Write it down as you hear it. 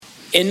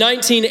In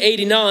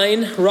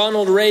 1989,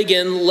 Ronald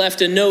Reagan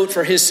left a note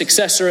for his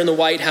successor in the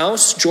White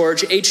House,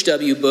 George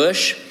H.W.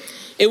 Bush.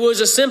 It was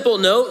a simple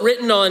note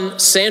written on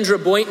Sandra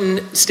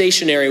Boynton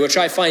stationery, which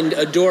I find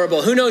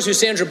adorable. Who knows who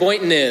Sandra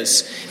Boynton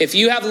is? If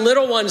you have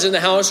little ones in the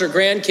house or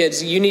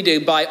grandkids, you need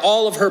to buy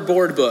all of her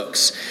board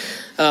books.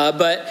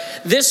 But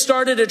this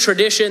started a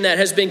tradition that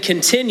has been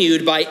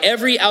continued by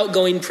every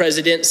outgoing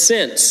president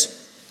since.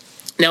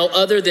 Now,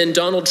 other than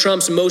Donald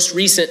Trump's most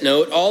recent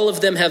note, all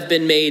of them have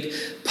been made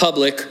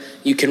public.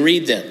 You can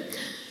read them.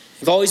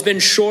 They've always been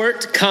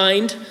short,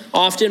 kind,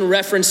 often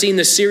referencing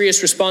the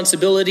serious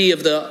responsibility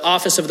of the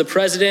office of the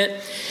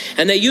president,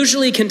 and they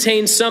usually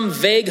contain some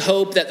vague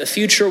hope that the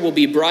future will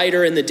be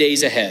brighter in the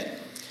days ahead.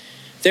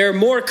 They're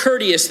more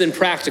courteous than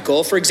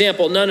practical. For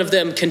example, none of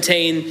them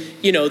contain,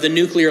 the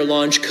nuclear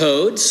launch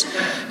codes,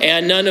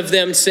 and none of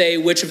them say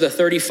which of the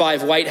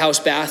 35 White House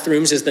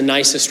bathrooms is the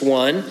nicest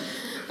one.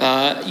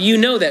 You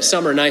know that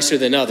some are nicer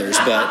than others,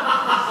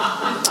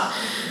 but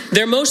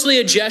they're mostly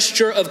a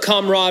gesture of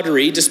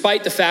camaraderie,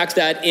 despite the fact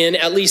that in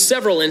at least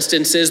several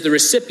instances, the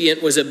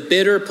recipient was a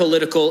bitter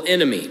political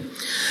enemy.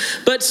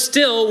 But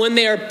still, when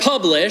they are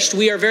published,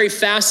 we are very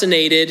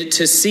fascinated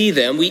to see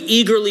them. We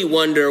eagerly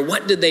wonder,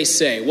 what did they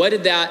say? What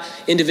did that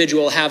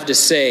individual have to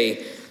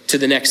say to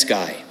the next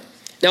guy?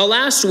 Now,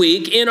 last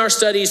week, in our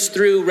studies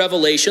through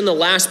Revelation, the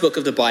last book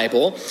of the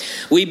Bible,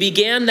 we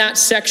began that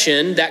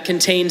section that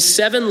contains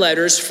 7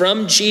 letters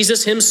from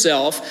Jesus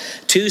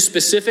himself to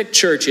specific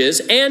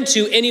churches and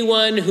to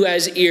anyone who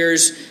has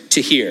ears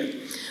to hear.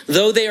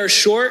 Though they are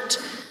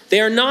short,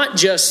 they are not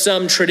just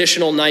some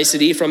traditional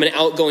nicety from an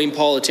outgoing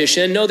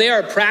politician. No, they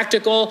are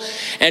practical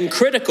and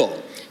critical.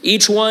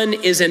 Each one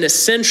is an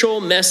essential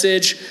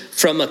message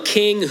from a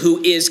king who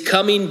is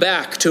coming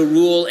back to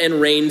rule and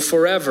reign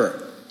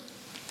forever.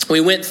 We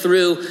went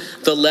through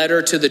the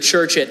letter to the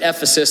church at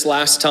Ephesus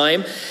last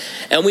time,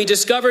 and we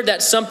discovered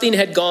that something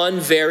had gone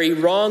very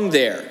wrong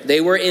there.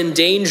 They were in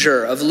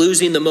danger of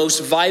losing the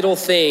most vital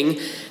thing,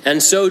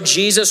 and so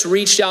Jesus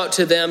reached out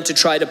to them to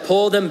try to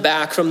pull them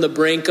back from the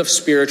brink of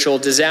spiritual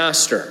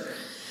disaster.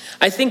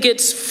 I think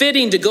it's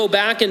fitting to go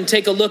back and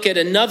take a look at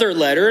another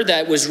letter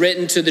that was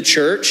written to the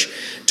church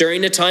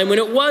during a time when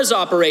it was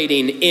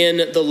operating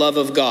in the love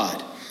of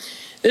God.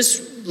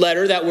 This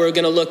letter that we're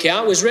going to look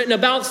at was written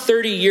about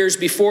 30 years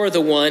before the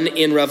one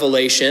in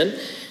Revelation.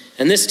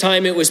 And this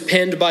time it was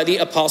penned by the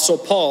Apostle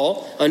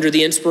Paul under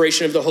the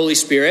inspiration of the Holy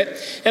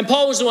Spirit. And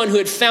Paul was the one who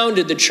had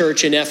founded the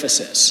church in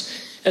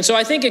Ephesus. And so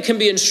I think it can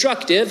be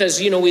instructive as,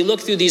 we look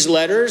through these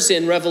letters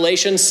in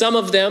Revelation. Some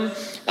of them,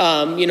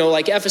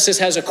 like Ephesus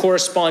has a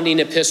corresponding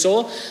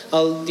epistle.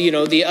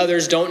 The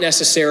others don't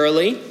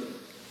necessarily.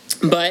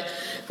 But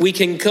we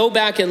can go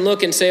back and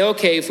look and say,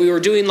 okay, if we were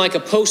doing like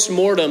a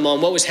post-mortem on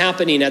what was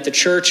happening at the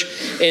church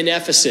in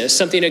Ephesus,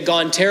 something had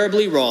gone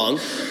terribly wrong.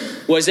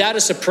 Was that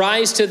a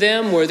surprise to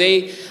them? Were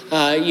they,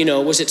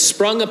 was it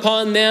sprung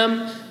upon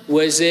them?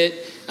 Was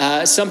it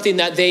something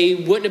that they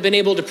wouldn't have been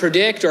able to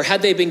predict? Or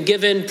had they been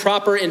given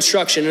proper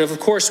instruction? And of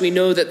course, we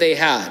know that they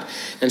had.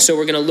 And so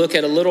we're going to look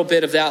at a little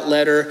bit of that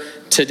letter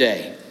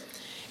today.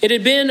 It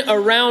had been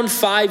around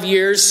 5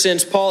 years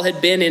since Paul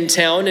had been in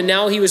town, and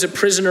now he was a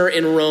prisoner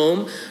in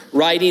Rome,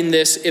 writing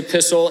this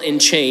epistle in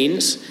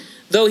chains.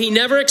 Though he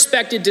never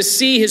expected to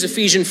see his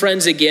Ephesian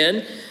friends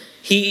again,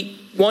 he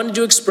wanted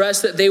to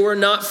express that they were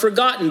not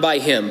forgotten by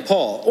him,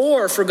 Paul,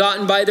 or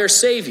forgotten by their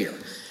Savior.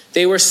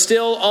 They were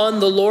still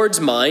on the Lord's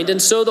mind,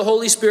 and so the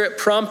Holy Spirit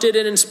prompted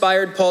and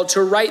inspired Paul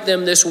to write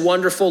them this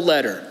wonderful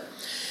letter.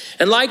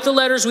 And like the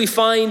letters we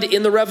find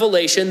in the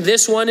Revelation,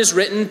 this one is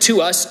written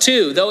to us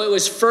too. Though it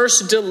was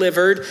first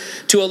delivered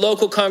to a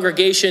local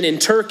congregation in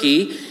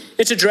Turkey,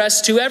 it's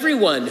addressed to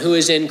everyone who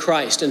is in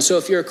Christ. And so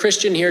if you're a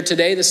Christian here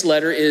today, this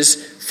letter is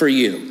for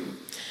you.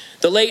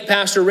 The late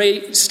Pastor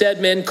Ray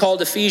Stedman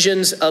called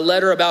Ephesians a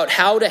letter about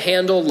how to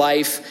handle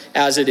life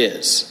as it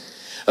is.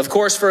 Of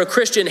course, for a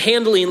Christian,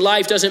 handling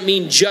life doesn't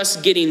mean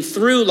just getting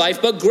through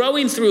life, but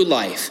growing through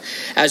life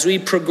as we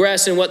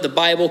progress in what the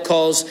Bible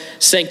calls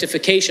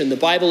sanctification. The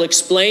Bible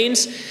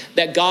explains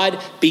that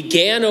God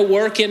began a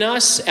work in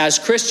us as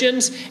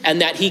Christians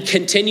and that he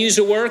continues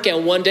to work,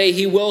 and one day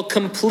he will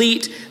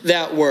complete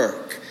that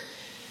work.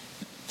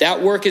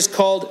 That work is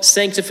called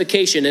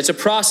sanctification. It's a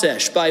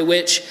process by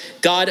which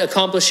God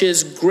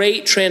accomplishes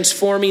great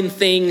transforming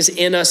things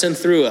in us and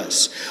through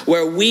us,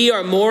 where we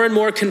are more and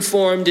more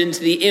conformed into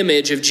the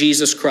image of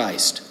Jesus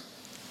Christ.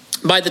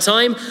 By the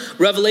time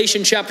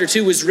Revelation chapter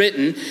 2 was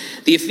written,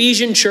 the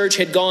Ephesian church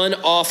had gone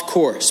off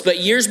course. But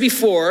years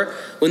before,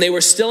 when they were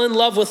still in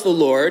love with the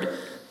Lord,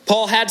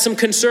 Paul had some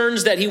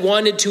concerns that he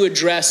wanted to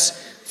address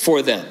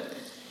for them.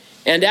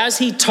 And as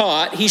he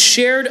taught, he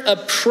shared a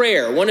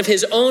prayer, one of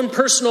his own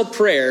personal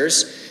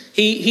prayers.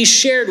 He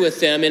shared with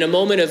them in a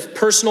moment of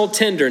personal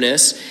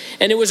tenderness.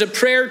 And it was a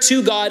prayer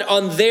to God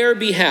on their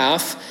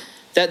behalf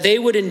that they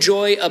would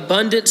enjoy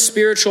abundant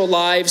spiritual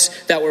lives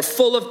that were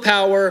full of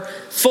power,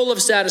 full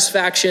of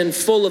satisfaction,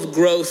 full of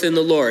growth in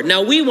the Lord.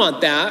 Now, we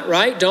want that,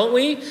 right? Don't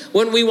we?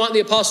 Wouldn't we want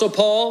the Apostle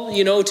Paul,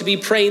 to be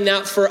praying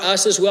that for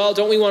us as well?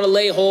 Don't we want to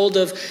lay hold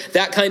of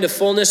that kind of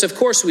fullness? Of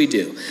course we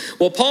do.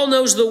 Well, Paul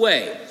knows the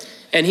way,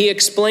 and he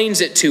explains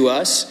it to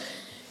us.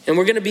 And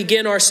we're going to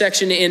begin our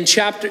section in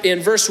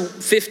verse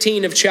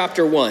 15 of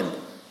chapter 1.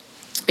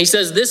 He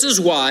says, "This is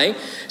why,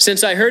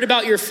 since I heard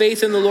about your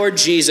faith in the Lord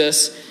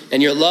Jesus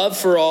and your love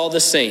for all the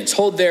saints."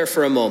 Hold there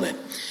for a moment.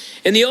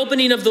 In the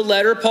opening of the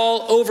letter,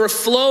 Paul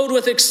overflowed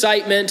with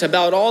excitement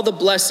about all the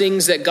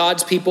blessings that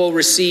God's people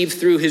receive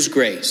through his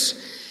grace.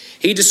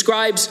 He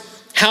describes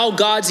how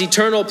God's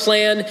eternal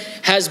plan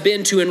has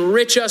been to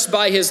enrich us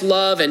by his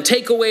love and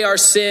take away our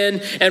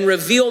sin and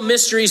reveal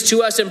mysteries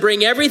to us and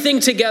bring everything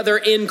together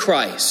in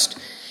Christ.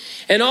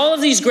 And all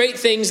of these great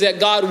things that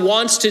God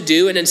wants to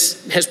do and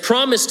has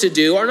promised to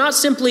do are not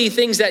simply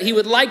things that he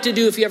would like to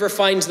do if he ever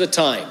finds the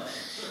time.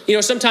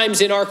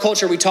 Sometimes in our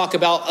culture we talk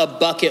about a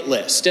bucket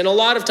list. And a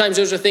lot of times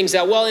those are things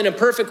that, well, in a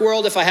perfect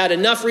world, if I had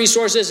enough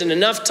resources and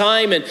enough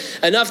time and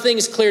enough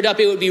things cleared up,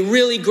 it would be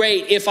really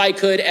great if I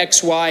could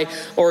X, Y,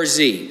 or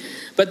Z.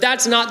 But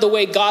that's not the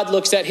way God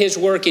looks at his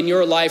work in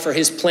your life or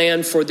his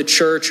plan for the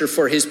church or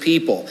for his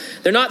people.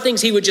 They're not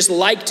things he would just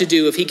like to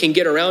do if he can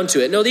get around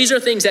to it. No, these are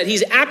things that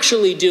he's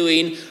actually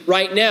doing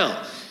right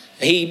now.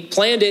 He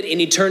planned it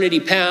in eternity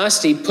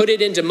past. He put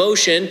it into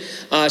motion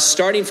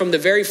starting from the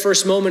very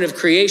first moment of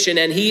creation,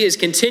 and he is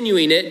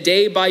continuing it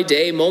day by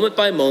day, moment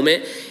by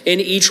moment in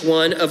each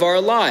one of our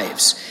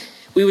lives.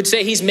 We would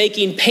say he's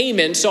making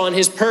payments on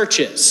his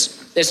purchase.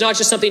 It's not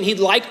just something he'd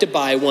like to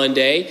buy one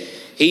day.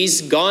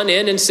 He's gone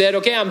in and said,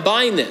 okay, I'm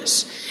buying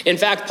this. In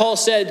fact, Paul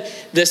said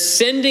the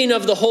sending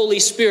of the Holy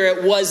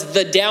Spirit was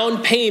the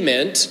down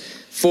payment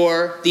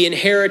for the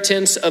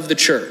inheritance of the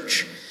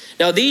church.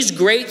 Now, these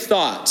great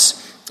thoughts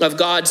of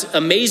God's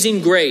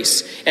amazing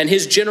grace and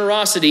his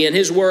generosity and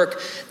his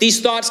work,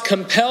 these thoughts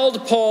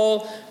compelled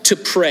Paul to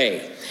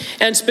pray.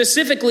 And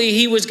specifically,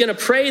 he was going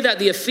to pray that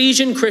the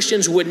Ephesian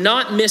Christians would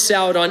not miss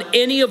out on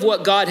any of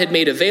what God had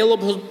made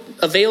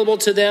available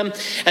to them,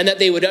 and that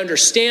they would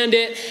understand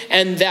it,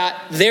 and that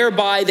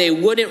thereby they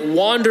wouldn't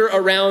wander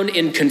around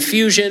in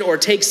confusion or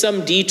take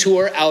some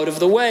detour out of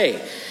the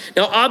way.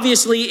 Now,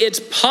 obviously, it's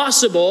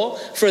possible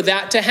for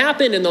that to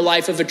happen in the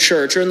life of a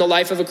church or in the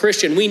life of a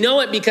Christian. We know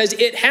it because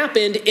it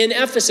happened in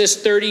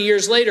Ephesus 30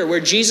 years later, where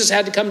Jesus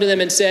had to come to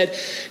them and said,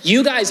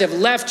 you guys have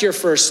left your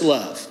first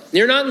love.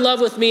 You're not in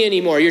love with me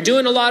anymore. You're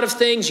doing a lot of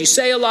things. You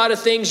say a lot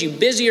of things. You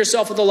busy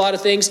yourself with a lot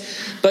of things,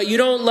 but you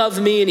don't love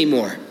me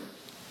anymore.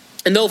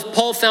 And though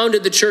Paul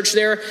founded the church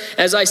there,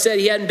 as I said,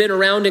 he hadn't been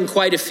around in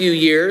quite a few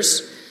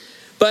years.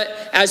 But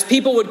as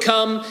people would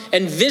come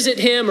and visit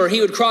him, or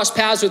he would cross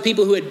paths with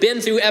people who had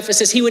been through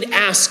Ephesus, he would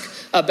ask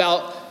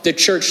about the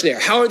church there.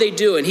 How are they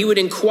doing? He would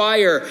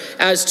inquire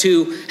as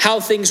to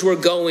how things were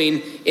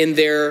going in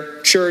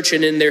their church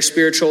and in their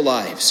spiritual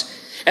lives.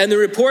 And the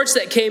reports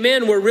that came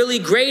in were really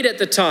great at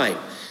the time.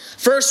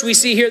 First, we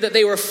see here that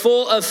they were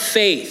full of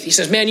faith. He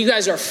says, man, you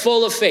guys are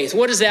full of faith.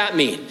 What does that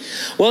mean?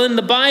 Well, in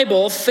the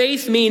Bible,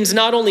 faith means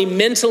not only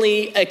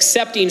mentally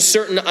accepting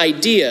certain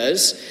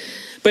ideas,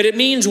 but it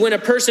means when a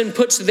person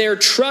puts their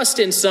trust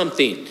in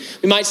something.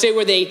 We might say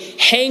where they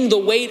hang the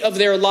weight of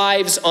their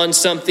lives on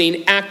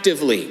something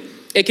actively.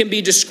 It can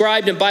be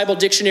described in Bible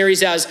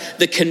dictionaries as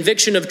the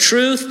conviction of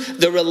truth,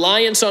 the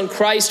reliance on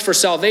Christ for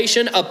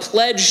salvation, a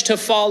pledge to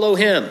follow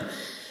him.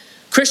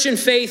 Christian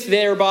faith,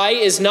 thereby,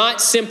 is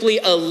not simply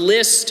a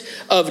list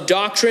of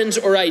doctrines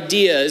or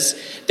ideas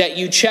that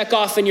you check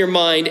off in your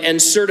mind and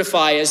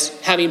certify as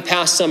having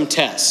passed some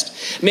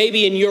test.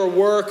 Maybe in your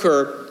work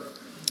or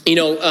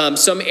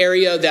some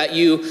area that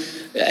you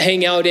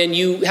hang out in,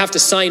 you have to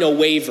sign a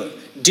waiver.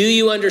 Do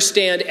you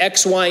understand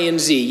X, Y, and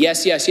Z?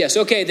 Yes, yes, yes.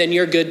 Okay, then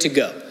you're good to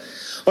go.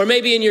 Or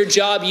maybe in your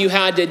job, you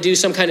had to do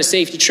some kind of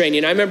safety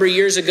training. I remember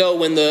years ago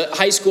when the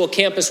high school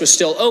campus was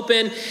still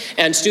open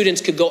and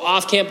students could go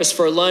off campus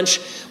for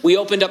lunch, we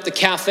opened up the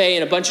cafe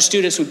and a bunch of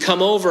students would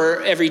come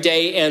over every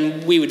day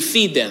and we would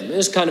feed them. It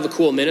was kind of a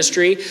cool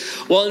ministry.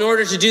 Well, in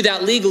order to do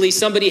that legally,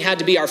 somebody had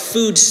to be our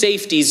food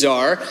safety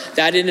czar.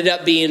 That ended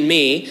up being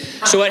me.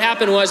 So what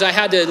happened was I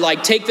had to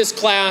take this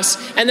class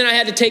and then I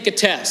had to take a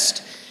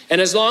test.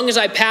 And as long as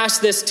I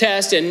passed this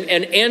test and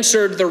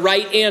answered the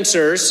right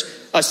answers,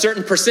 a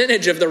certain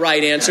percentage of the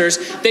right answers,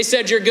 they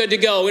said, you're good to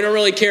go. We don't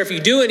really care if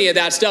you do any of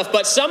that stuff,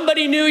 but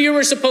somebody knew you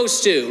were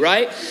supposed to,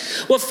 right?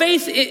 Well,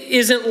 faith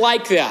isn't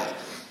like that.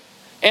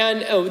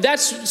 And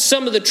that's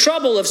some of the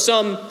trouble of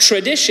some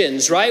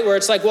traditions, right? Where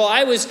it's like, well,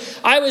 I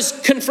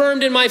was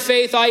confirmed in my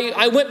faith.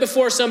 I went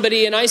before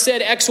somebody and I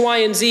said X, Y,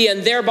 and Z,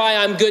 and thereby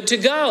I'm good to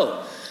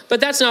go. But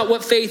that's not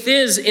what faith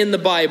is in the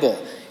Bible.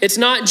 It's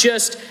not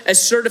just a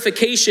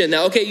certification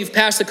that, okay, you've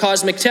passed the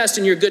cosmic test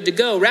and you're good to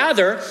go.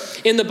 Rather,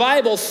 in the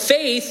Bible,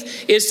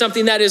 faith is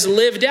something that is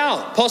lived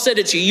out. Paul said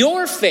it's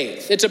your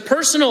faith. It's a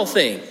personal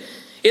thing.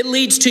 It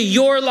leads to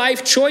your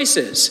life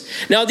choices.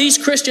 Now, these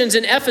Christians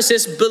in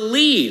Ephesus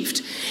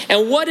believed,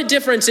 and what a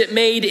difference it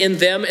made in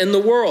them and the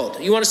world.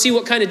 You want to see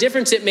what kind of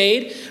difference it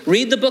made?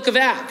 Read the book of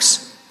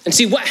Acts and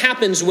see what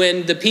happens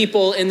when the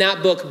people in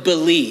that book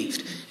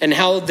believed, and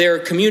how their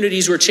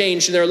communities were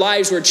changed and their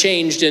lives were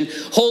changed, and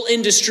whole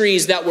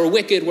industries that were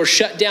wicked were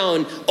shut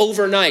down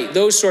overnight,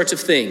 those sorts of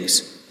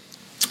things.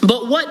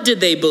 But what did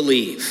they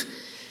believe?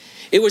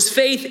 It was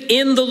faith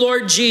in the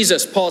Lord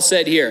Jesus, Paul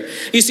said here.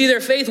 You see, their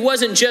faith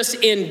wasn't just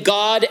in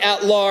God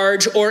at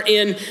large, or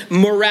in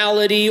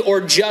morality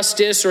or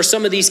justice, or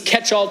some of these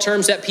catch-all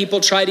terms that people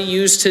try to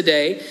use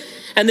today.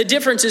 And the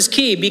difference is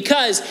key,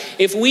 because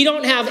if we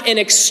don't have an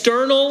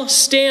external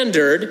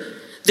standard,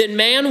 then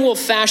man will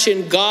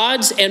fashion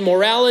gods and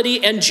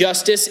morality and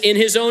justice in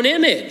his own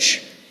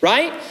image,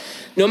 right?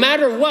 No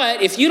matter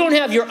what, if you don't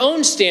have your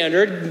own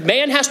standard,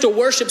 man has to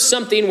worship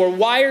something. We're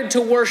wired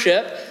to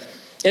worship.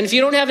 And if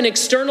you don't have an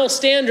external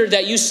standard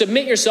that you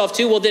submit yourself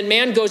to, well, then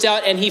man goes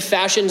out and he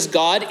fashions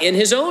God in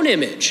his own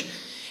image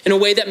in a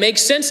way that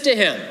makes sense to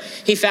him.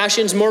 He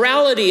fashions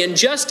morality and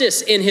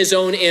justice in his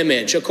own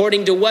image,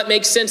 according to what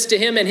makes sense to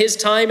him in his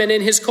time and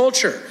in his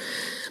culture.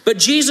 But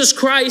Jesus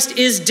Christ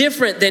is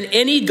different than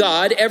any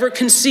God ever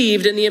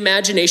conceived in the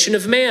imagination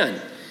of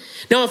man.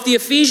 Now, if the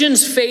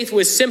Ephesians' faith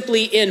was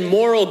simply in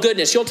moral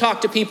goodness, you'll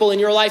talk to people in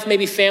your life,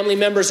 maybe family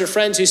members or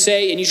friends who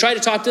say, and you try to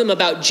talk to them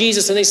about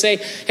Jesus, and they say,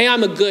 hey,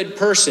 I'm a good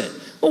person.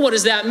 Well, what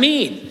does that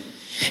mean?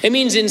 It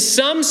means in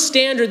some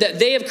standard that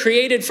they have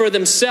created for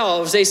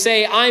themselves, they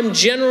say, I'm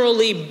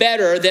generally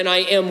better than I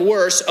am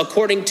worse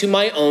according to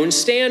my own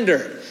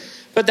standard.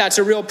 But that's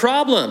a real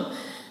problem,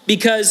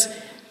 because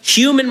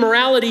human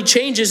morality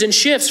changes and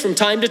shifts from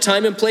time to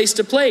time and place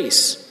to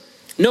place.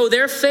 No,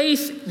 their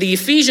faith, the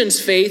Ephesians'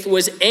 faith,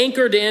 was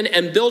anchored in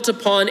and built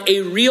upon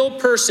a real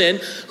person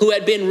who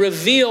had been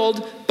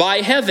revealed by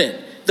heaven,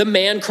 the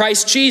man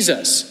Christ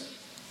Jesus.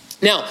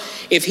 Now,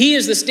 if he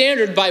is the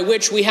standard by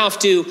which we have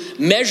to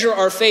measure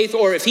our faith,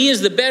 or if he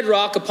is the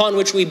bedrock upon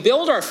which we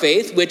build our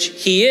faith,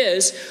 which he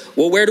is,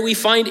 well, where do we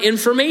find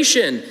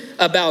information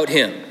about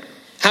him?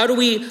 How do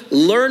we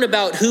learn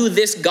about who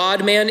this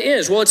God-man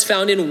is? Well, it's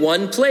found in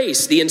one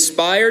place, the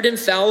inspired,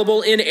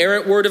 infallible,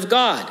 inerrant Word of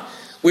God.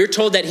 We're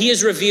told that he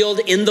is revealed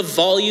in the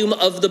volume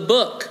of the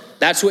book.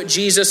 That's what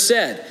Jesus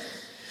said.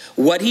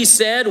 What he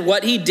said,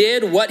 what he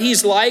did, what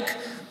he's like,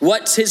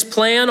 what's his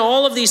plan,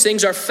 all of these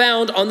things are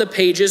found on the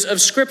pages of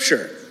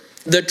Scripture.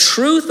 The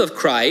truth of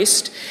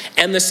Christ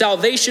and the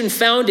salvation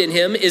found in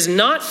him is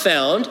not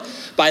found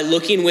by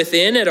looking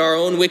within at our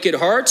own wicked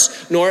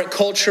hearts, nor at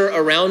culture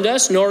around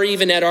us, nor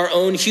even at our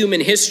own human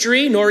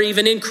history, nor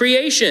even in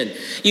creation.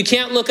 You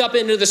can't look up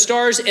into the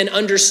stars and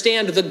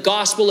understand the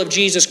gospel of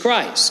Jesus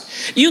Christ.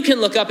 You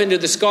can look up into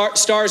the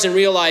stars and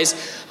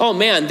realize, oh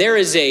man, there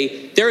is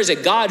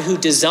a God who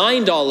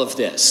designed all of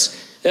this.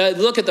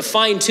 Look at the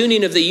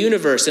fine-tuning of the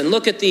universe, and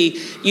look at the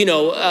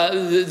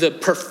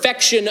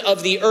perfection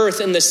of the earth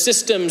and the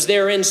systems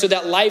therein so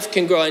that life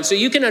can grow. And so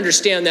you can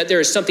understand that there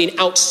is something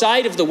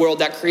outside of the world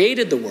that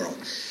created the world.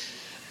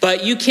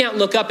 But you can't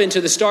look up into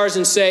the stars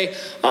and say,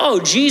 oh,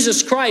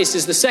 Jesus Christ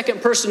is the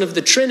second person of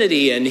the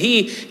Trinity, and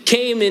he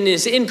came in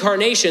his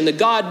incarnation, the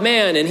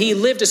God-man, and he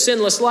lived a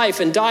sinless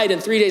life and died,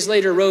 and 3 days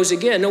later rose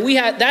again. No,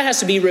 that has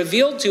to be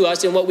revealed to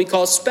us in what we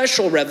call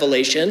special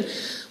revelation,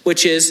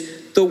 which is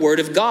the Word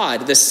of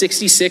God, the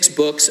 66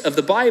 books of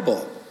the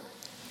Bible.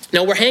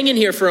 Now, we're hanging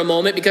here for a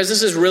moment because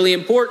this is really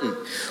important.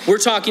 We're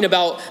talking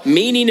about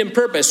meaning and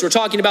purpose. We're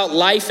talking about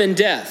life and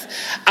death.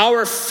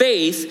 Our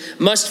faith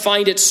must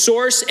find its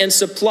source and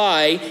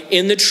supply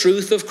in the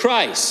truth of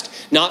Christ.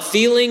 Not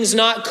feelings,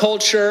 not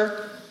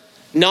culture,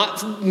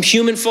 not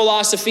human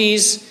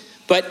philosophies,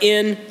 but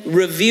in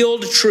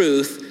revealed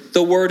truth,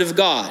 the Word of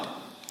God.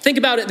 Think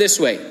about it this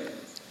way.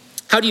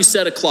 How do you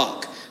set a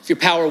clock? If your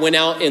power went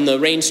out in the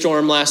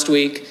rainstorm last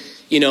week,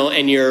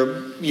 and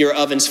your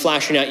oven's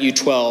flashing at you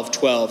 12,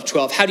 12,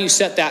 12. How do you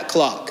set that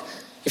clock?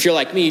 If you're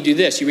like me, you do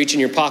this. You reach in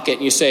your pocket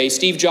and you say,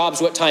 Steve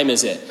Jobs, what time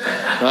is it?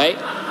 Right?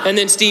 And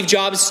then Steve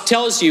Jobs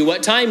tells you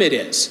what time it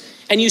is.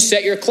 And you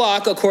set your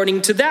clock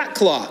according to that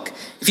clock.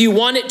 If you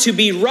want it to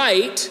be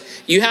right,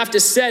 you have to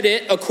set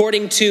it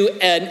according to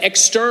an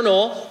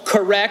external,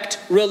 correct,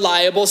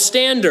 reliable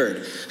standard.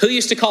 Who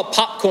used to call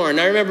popcorn?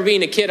 I remember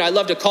being a kid, I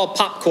loved to call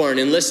popcorn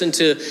and listen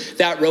to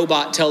that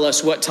robot tell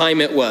us what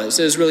time it was.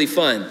 It was really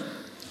fun.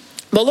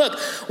 But look,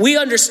 we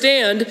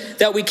understand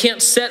that we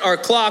can't set our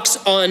clocks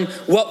on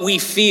what we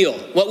feel,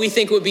 what we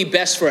think would be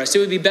best for us. It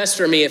would be best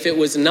for me if it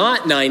was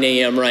not 9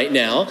 a.m. right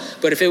now,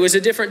 but if it was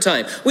a different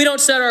time. We don't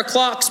set our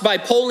clocks by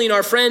polling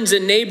our friends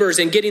and neighbors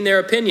and getting their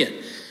opinion,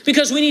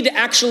 because we need to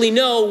actually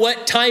know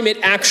what time it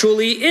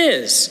actually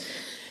is.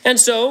 And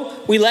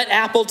so we let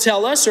Apple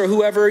tell us, or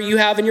whoever you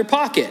have in your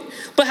pocket.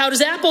 But how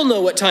does Apple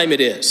know what time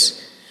it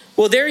is?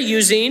 Well, they're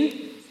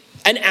using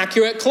an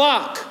accurate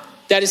clock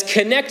that is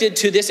connected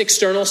to this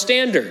external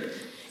standard.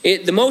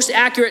 The most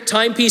accurate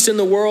timepiece in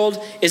the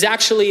world is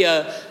actually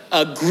a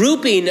a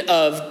grouping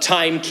of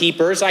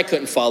timekeepers. I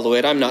couldn't follow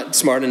it. I'm not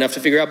smart enough to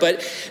figure out.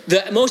 But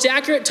the most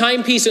accurate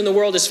timepiece in the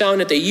world is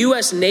found at the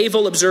U.S.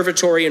 Naval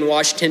Observatory in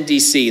Washington,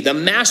 D.C. The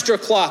master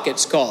clock,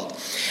 it's called.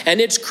 And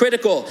it's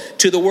critical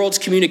to the world's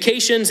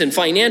communications and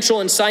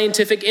financial and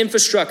scientific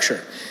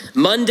infrastructure.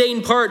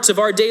 Mundane parts of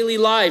our daily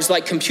lives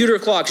like computer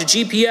clocks,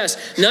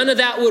 GPS, none of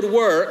that would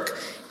work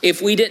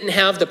if we didn't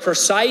have the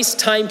precise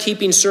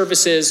timekeeping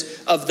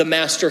services of the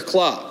master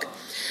clock.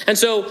 And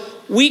so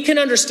we can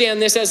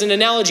understand this as an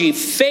analogy.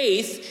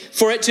 Faith,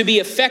 for it to be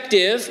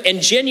effective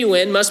and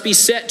genuine, must be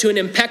set to an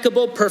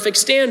impeccable, perfect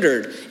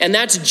standard, and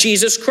that's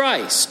Jesus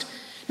Christ.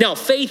 Now,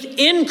 faith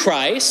in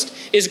Christ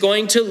is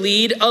going to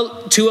lead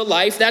to a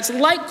life that's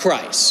like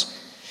Christ.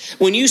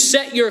 When you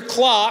set your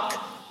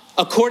clock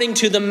according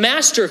to the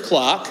master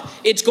clock,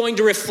 it's going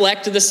to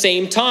reflect the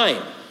same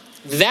time.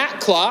 That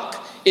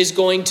clock is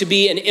going to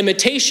be an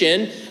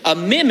imitation, a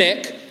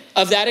mimic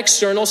of that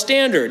external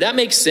standard. That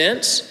makes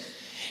sense.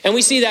 And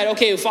we see that,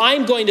 okay, if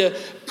I'm going to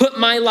put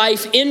my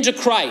life into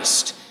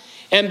Christ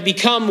and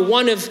become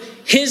one of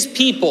his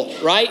people,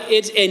 right?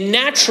 It's a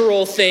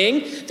natural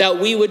thing that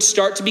we would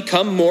start to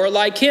become more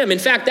like him. In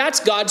fact, that's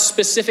God's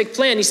specific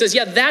plan. He says,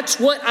 yeah, that's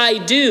what I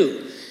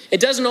do. It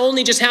doesn't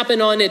only just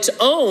happen on its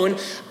own.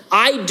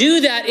 I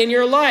do that in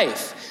your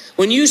life.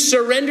 When you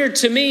surrender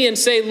to me and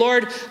say,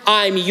 Lord,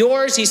 I'm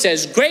yours, he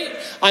says, great,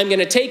 I'm going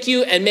to take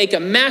you and make a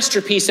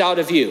masterpiece out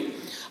of you.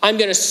 I'm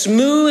going to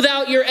smooth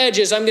out your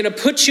edges. I'm going to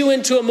put you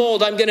into a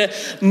mold. I'm going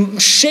to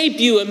shape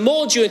you and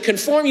mold you and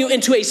conform you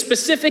into a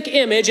specific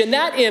image, and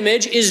that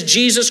image is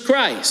Jesus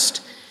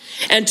Christ.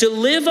 And to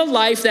live a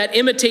life that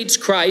imitates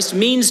Christ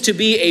means to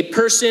be a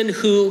person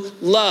who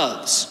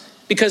loves,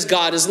 because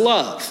God is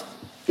love.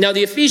 Now,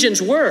 the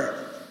Ephesians were.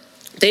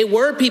 They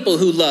were people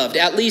who loved,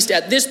 at least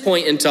at this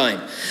point in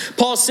time.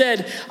 Paul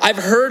said, I've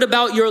heard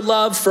about your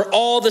love for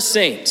all the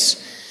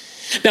saints.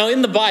 Now,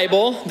 in the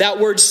Bible, that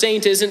word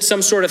saint isn't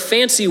some sort of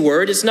fancy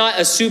word. It's not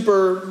a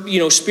super,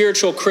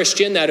 spiritual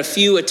Christian that a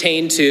few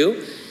attain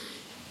to.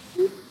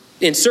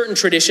 In certain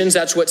traditions,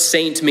 that's what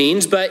saint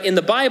means. But in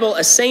the Bible,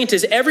 a saint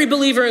is every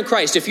believer in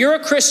Christ. If you're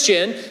a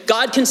Christian,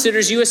 God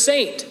considers you a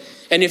saint.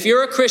 And if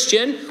you're a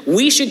Christian,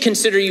 we should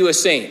consider you a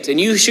saint. And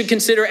you should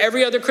consider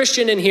every other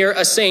Christian in here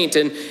a saint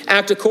and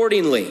act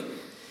accordingly.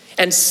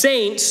 And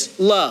saints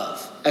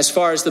love, as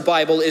far as the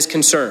Bible is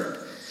concerned.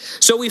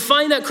 So we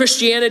find that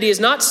Christianity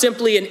is not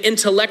simply an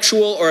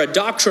intellectual or a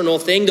doctrinal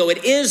thing, though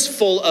it is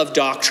full of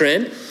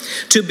doctrine.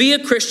 To be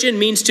a Christian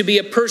means to be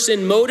a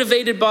person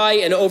motivated by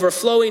and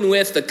overflowing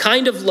with the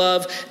kind of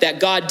love that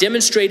God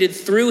demonstrated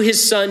through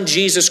his Son,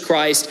 Jesus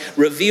Christ,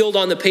 revealed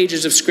on the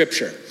pages of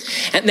Scripture.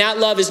 And that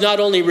love is not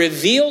only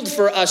revealed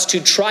for us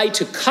to try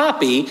to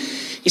copy.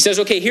 He says,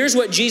 okay, here's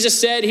what Jesus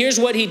said, here's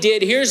what he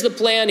did, here's the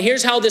plan,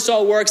 here's how this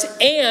all works,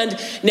 and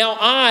now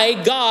I,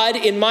 God,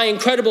 in my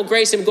incredible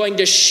grace, am going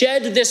to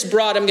shed this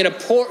broad, I'm going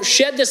to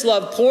shed this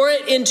love, pour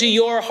it into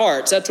your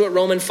hearts. That's what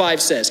Romans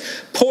 5 says.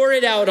 Pour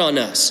it out on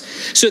us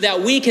so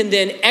that we can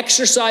then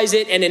exercise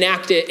it and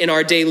enact it in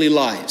our daily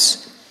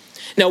lives.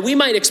 Now, we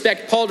might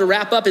expect Paul to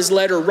wrap up his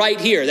letter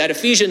right here, that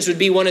Ephesians would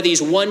be one of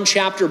these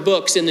one-chapter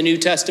books in the New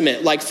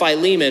Testament, like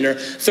Philemon or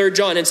 3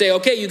 John, and say,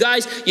 okay, you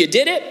guys, you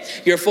did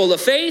it. You're full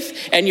of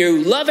faith, and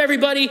you love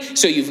everybody,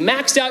 so you've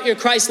maxed out your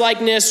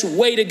Christ-likeness.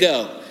 Way to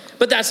go.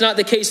 But that's not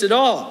the case at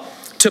all.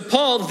 To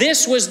Paul,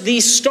 this was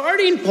the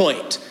starting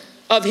point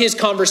of his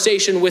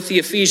conversation with the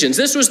Ephesians.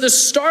 This was the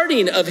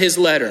starting of his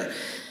letter.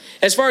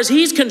 As far as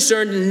he's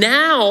concerned,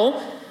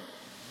 now,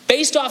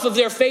 based off of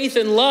their faith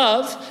and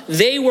love,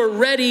 they were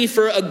ready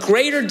for a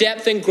greater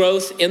depth and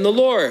growth in the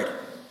Lord.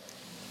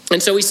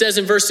 And so he says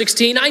in verse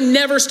 16, I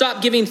never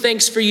stop giving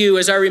thanks for you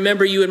as I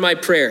remember you in my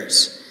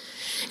prayers.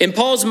 In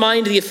Paul's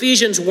mind, the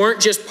Ephesians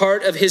weren't just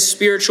part of his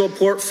spiritual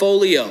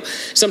portfolio.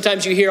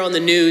 Sometimes you hear on the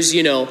news,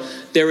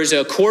 there was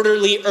a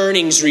quarterly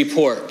earnings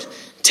report.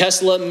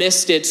 Tesla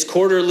missed its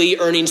quarterly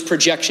earnings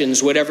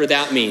projections, whatever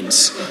that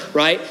means,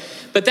 right?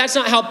 But that's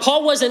not how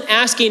Paul wasn't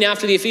asking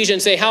after the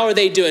Ephesians, say, how are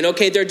they doing?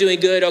 Okay, they're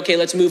doing good. Okay,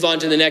 let's move on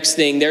to the next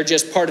thing. They're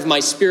just part of my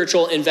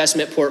spiritual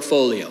investment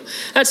portfolio.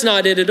 That's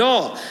not it at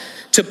all.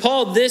 To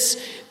Paul,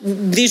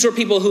 these were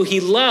people who he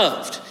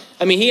loved.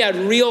 I mean, he had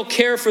real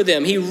care for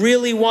them. He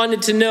really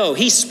wanted to know.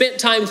 He spent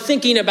time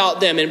thinking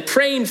about them and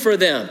praying for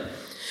them.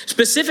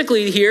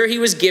 Specifically here, he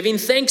was giving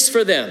thanks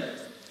for them.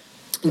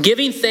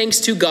 Giving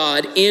thanks to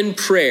God in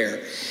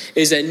prayer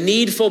is a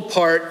needful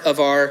part of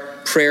our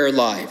prayer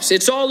lives.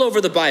 It's all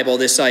over the Bible,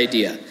 this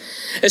idea.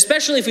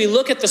 Especially if we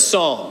look at the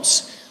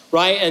Psalms,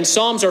 right? And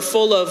Psalms are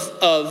full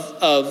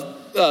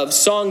of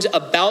songs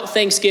about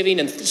thanksgiving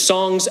and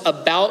songs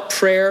about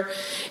prayer.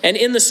 And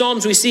in the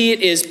Psalms, we see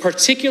it is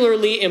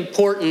particularly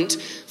important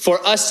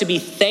for us to be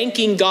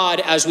thanking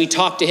God as we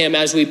talk to him,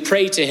 as we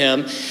pray to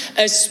him,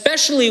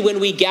 especially when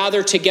we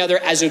gather together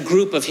as a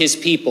group of his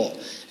people.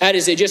 That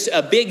is just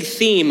a big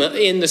theme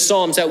in the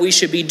Psalms, that we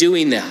should be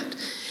doing that.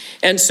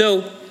 And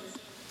so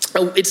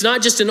it's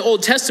not just an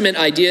Old Testament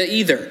idea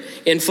either.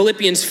 In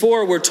Philippians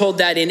 4, we're told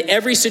that in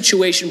every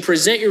situation,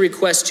 present your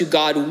requests to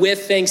God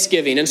with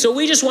thanksgiving. And so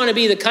we just want to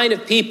be the kind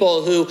of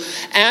people who,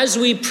 as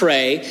we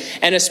pray,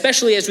 and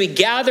especially as we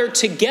gather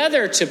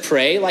together to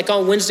pray, like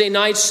on Wednesday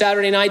nights,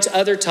 Saturday nights,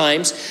 other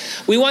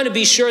times, we want to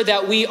be sure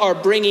that we are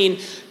bringing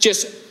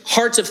just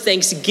hearts of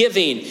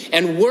thanksgiving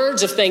and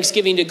words of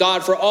thanksgiving to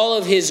God for all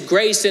of his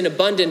grace and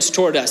abundance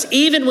toward us.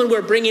 Even when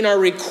we're bringing our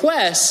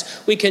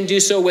requests, we can do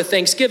so with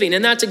thanksgiving.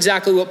 And that's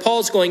exactly what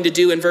Paul's going to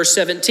do in verse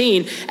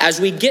 17 as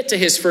we get to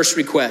his first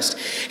request.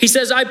 He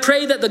says, I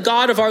pray that the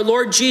God of our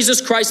Lord Jesus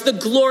Christ, the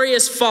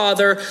glorious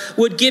Father,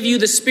 would give you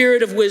the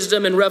spirit of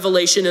wisdom and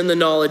revelation in the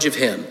knowledge of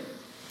him.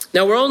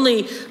 Now, we're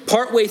only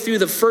partway through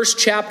the first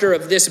chapter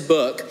of this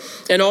book,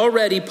 and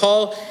already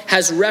Paul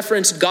has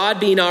referenced God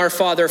being our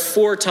Father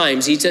 4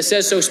 times. He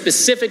says so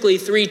specifically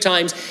 3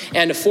 times,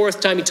 and a 4th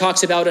time he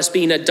talks about us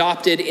being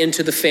adopted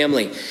into the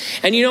family.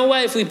 And you know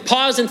what? If we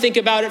pause and think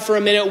about it for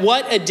a minute,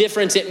 what a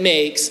difference it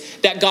makes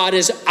that God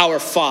is our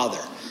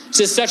Father. This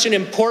is such an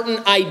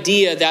important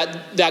idea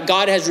that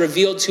God has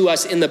revealed to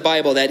us in the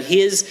Bible, that He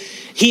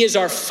is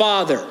our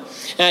Father,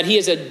 and he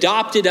has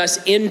adopted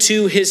us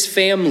into his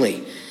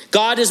family.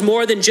 God is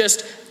more than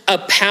just a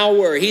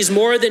power. He's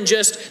more than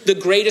just the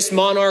greatest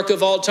monarch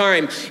of all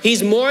time.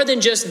 He's more than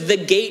just the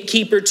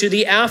gatekeeper to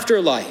the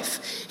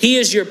afterlife. He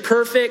is your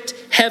perfect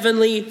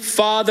heavenly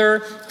Father,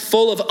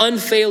 full of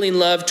unfailing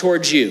love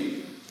towards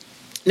you.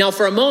 Now,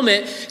 for a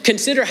moment,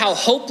 consider how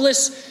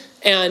hopeless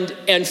and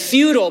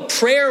futile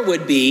prayer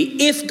would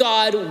be if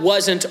God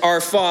wasn't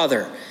our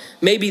Father.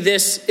 Maybe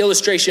this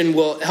illustration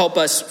will help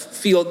us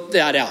feel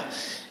that out.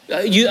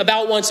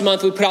 About once a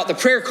month, we put out the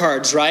prayer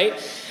cards, right?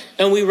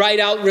 And we write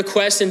out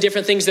requests and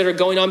different things that are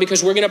going on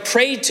because we're going to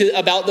pray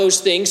about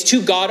those things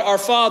to God our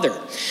Father.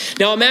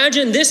 Now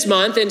imagine this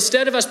month,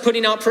 instead of us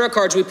putting out prayer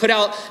cards, we put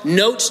out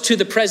notes to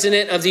the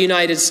President of the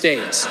United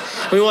States.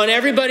 We want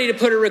everybody to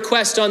put a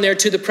request on there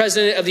to the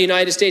President of the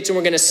United States, and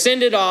we're going to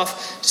send it off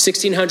to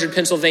 1600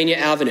 Pennsylvania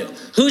Avenue.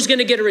 Who's going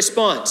to get a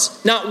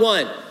response? Not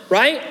one,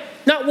 right?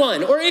 Not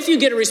one. Or if you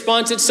get a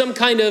response, it's some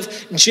kind of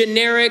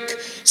generic,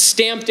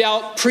 stamped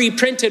out,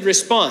 pre-printed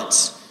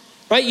response.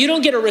 Right? You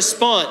don't get a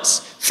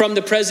response from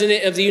the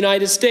President of the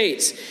United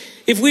States.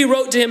 If we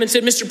wrote to him and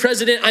said, Mr.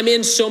 President, I'm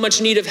in so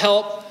much need of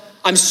help.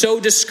 I'm so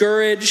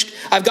discouraged.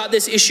 I've got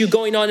this issue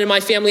going on in my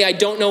family. I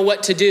don't know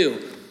what to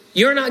do.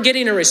 You're not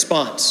getting a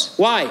response.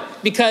 Why?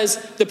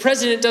 Because the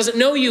president doesn't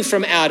know you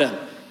from Adam.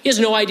 He has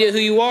no idea who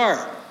you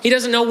are. He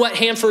doesn't know what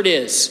Hanford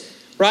is,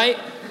 right?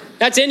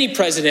 That's any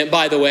president,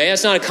 by the way.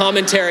 That's not a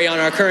commentary on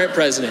our current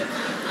president,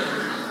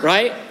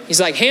 right? He's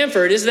like,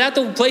 Hanford, is that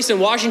the place in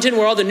Washington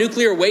where all the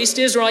nuclear waste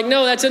is? We're like,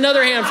 no, that's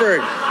another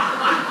Hanford.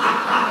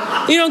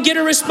 You don't get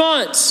a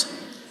response.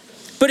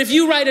 But if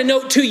you write a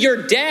note to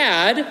your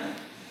dad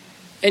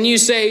and you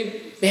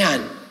say,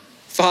 man,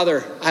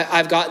 Father,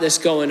 I've got this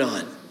going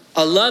on.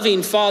 A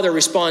loving father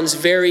responds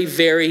very,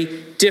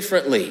 very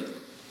differently.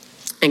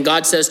 And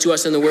God says to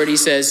us in the Word, he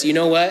says, you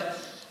know what?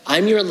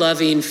 I'm your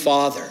loving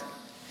Father.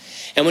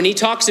 And when he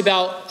talks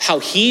about how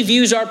he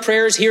views our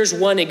prayers, here's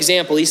one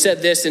example. He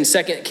said this in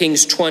 2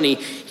 Kings 20.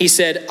 He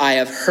said, I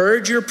have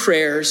heard your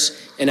prayers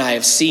and I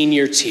have seen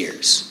your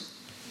tears.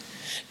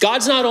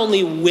 God's not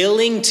only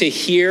willing to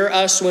hear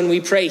us when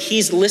we pray,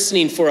 he's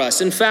listening for us.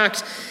 In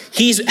fact,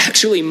 he's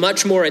actually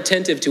much more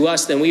attentive to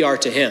us than we are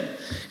to him.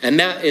 And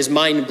that is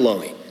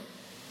mind-blowing.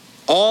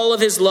 All of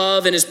his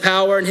love and his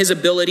power and his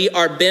ability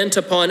are bent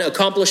upon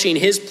accomplishing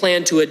his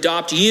plan to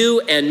adopt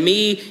you and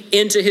me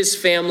into his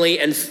family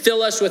and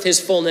fill us with his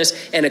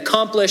fullness and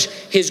accomplish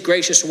his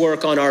gracious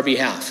work on our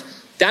behalf.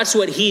 That's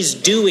what he's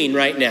doing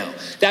right now.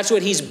 That's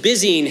what he's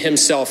busying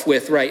himself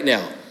with right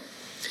now.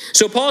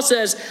 So Paul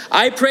says,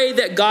 I pray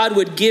that God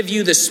would give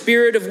you the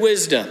spirit of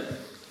wisdom.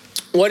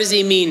 What does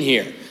he mean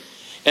here?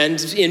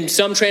 And in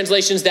some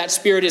translations, that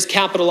spirit is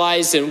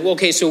capitalized. And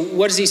okay, so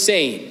what is he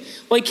saying?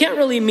 Well, he can't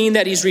really mean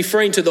that he's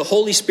referring to the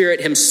Holy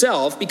Spirit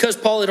himself, because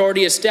Paul had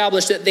already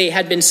established that they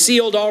had been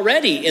sealed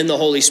already in the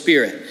Holy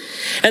Spirit,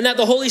 and that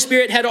the Holy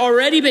Spirit had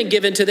already been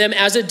given to them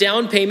as a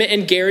down payment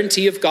and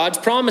guarantee of God's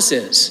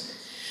promises.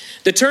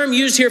 The term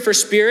used here for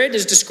spirit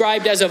is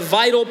described as a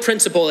vital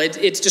principle.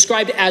 It's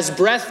described as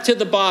breath to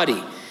the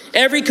body.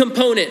 Every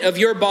component of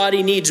your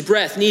body needs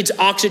breath, needs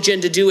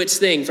oxygen to do its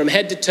thing from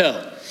head to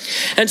toe.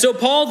 And so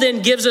Paul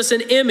then gives us an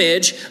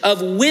image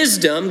of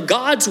wisdom,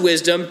 God's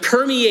wisdom,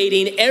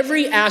 permeating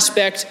every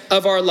aspect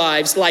of our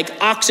lives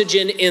like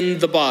oxygen in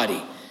the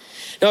body.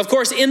 Now, of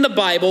course, in the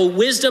Bible,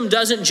 wisdom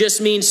doesn't just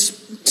mean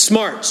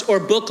smarts or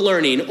book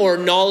learning or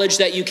knowledge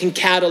that you can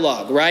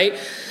catalog, right?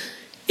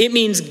 It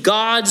means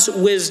God's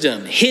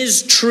wisdom,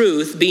 his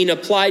truth being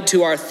applied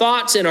to our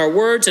thoughts and our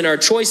words and our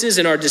choices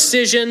and our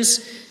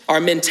decisions,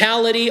 our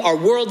mentality, our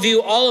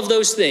worldview, all of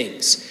those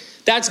things.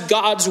 That's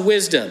God's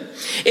wisdom.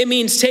 It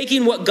means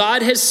taking what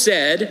God has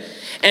said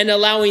and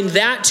allowing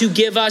that to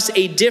give us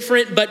a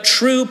different but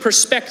true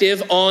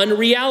perspective on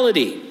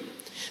reality.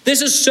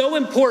 This is so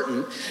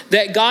important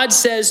that God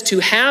says to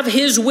have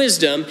his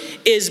wisdom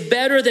is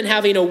better than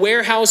having a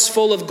warehouse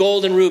full of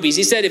gold and rubies.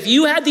 He said, if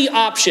you had the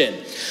option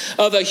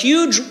of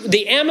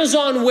the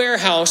Amazon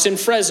warehouse in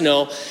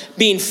Fresno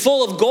being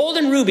full of gold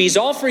and rubies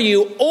all for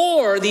you,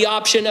 or the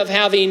option of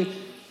having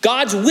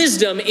God's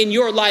wisdom in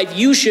your life,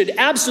 you should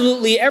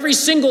absolutely every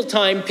single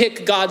time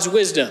pick God's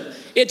wisdom.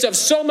 It's of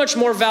so much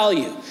more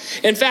value.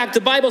 In fact,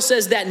 the Bible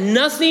says that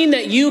nothing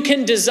that you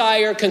can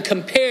desire can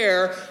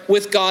compare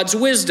with God's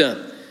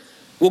wisdom.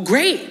 Well,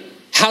 great.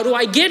 How do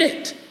I get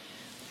it?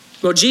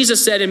 Well,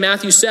 Jesus said in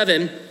Matthew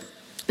 7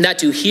 that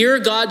to hear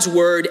God's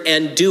word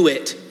and do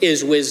it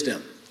is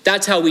wisdom.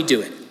 That's how we do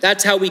it.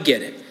 That's how we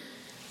get it.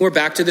 We're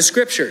back to the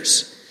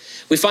scriptures.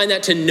 We find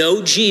that to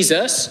know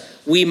Jesus,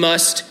 we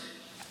must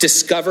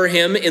discover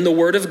him in the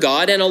word of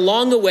God. And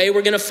along the way,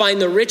 we're going to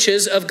find the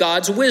riches of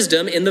God's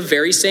wisdom in the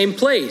very same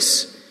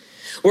place.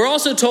 We're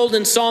also told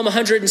in Psalm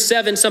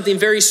 107 something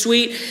very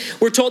sweet.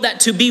 We're told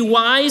that to be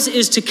wise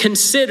is to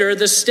consider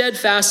the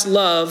steadfast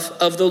love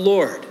of the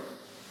Lord.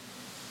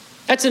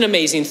 That's an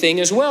amazing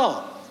thing as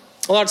well.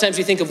 A lot of times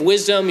we think of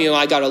wisdom,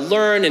 I got to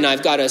learn and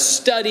I've got to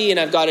study and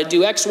I've got to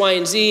do X, Y,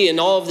 and Z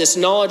and all of this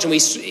knowledge. And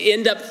we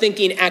end up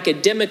thinking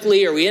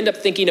academically, or we end up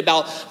thinking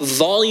about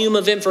volume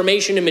of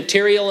information and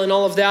material and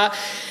all of that.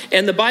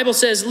 And the Bible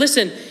says,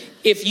 listen,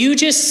 if you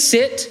just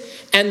sit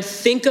and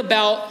think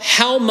about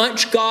how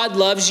much God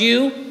loves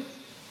you,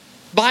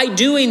 by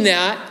doing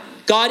that,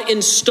 God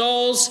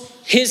installs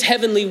his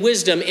heavenly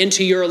wisdom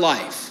into your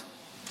life.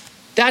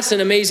 That's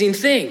an amazing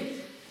thing.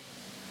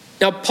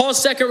 Now,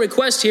 Paul's second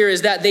request here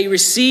is that they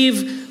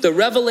receive the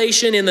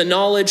revelation in the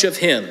knowledge of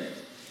him.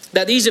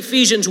 That these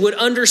Ephesians would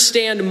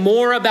understand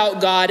more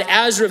about God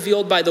as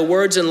revealed by the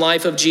words and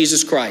life of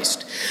Jesus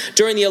Christ.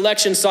 During the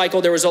election cycle,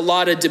 there was a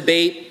lot of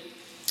debate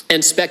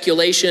and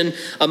speculation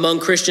among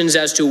Christians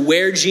as to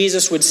where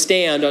Jesus would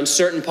stand on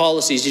certain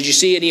policies. Did you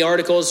see any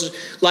articles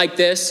like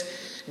this?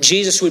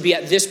 Jesus would be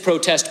at this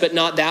protest, but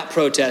not that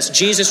protest.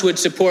 Jesus would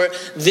support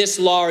this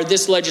law or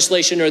this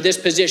legislation or this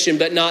position,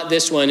 but not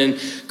this one. And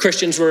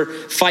Christians were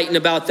fighting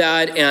about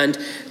that and,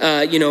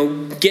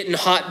 getting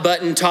hot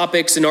button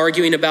topics and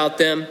arguing about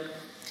them.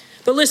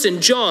 But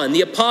listen, John,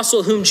 the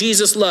apostle whom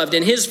Jesus loved,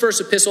 in his first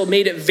epistle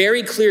made it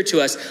very clear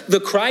to us, the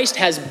Christ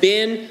has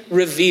been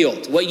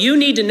revealed. What you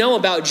need to know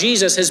about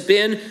Jesus has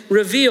been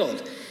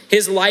revealed.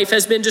 His life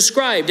has been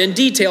described and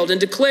detailed and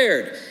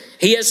declared.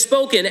 He has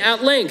spoken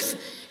at length,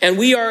 and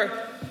we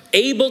are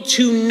able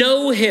to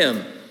know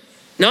him,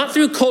 not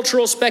through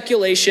cultural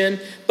speculation,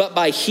 but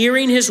by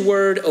hearing his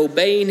word,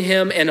 obeying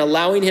him, and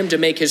allowing him to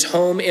make his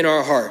home in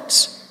our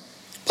hearts.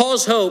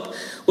 Paul's hope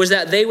was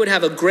that they would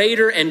have a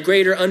greater and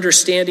greater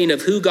understanding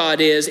of who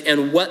God is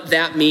and what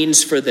that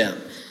means for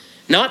them.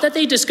 Not that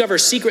they discover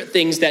secret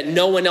things that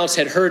no one else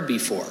had heard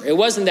before. It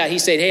wasn't that he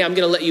said, hey, I'm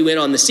going to let you in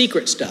on the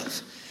secret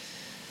stuff.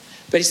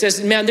 But he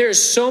says, man, there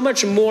is so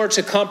much more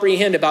to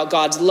comprehend about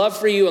God's love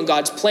for you and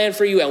God's plan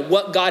for you and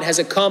what God has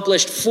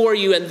accomplished for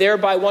you and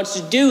thereby wants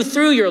to do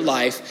through your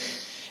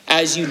life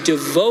as you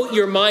devote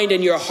your mind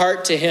and your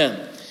heart to him,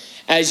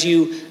 as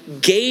you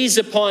gaze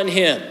upon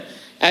him,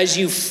 as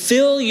you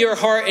fill your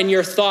heart and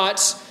your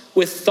thoughts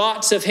with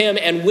thoughts of him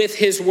and with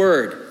his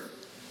word.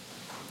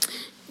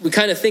 We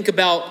kind of think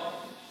about,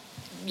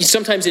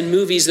 sometimes in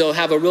movies they'll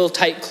have a real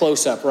tight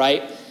close-up,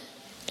 right?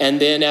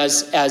 And then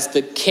as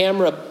the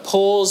camera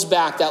pulls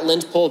back, that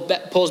lens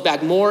pulls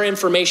back, more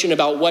information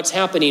about what's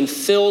happening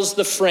fills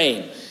the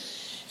frame.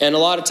 And a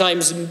lot of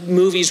times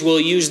movies will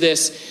use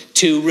this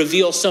to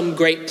reveal some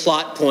great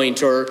plot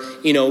point or,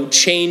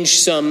 change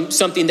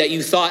something that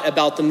you thought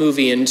about the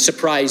movie and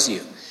surprise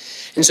you.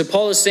 And so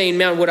Paul is saying,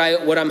 man,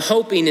 what I'm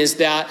hoping is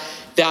that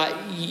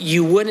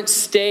you wouldn't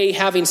stay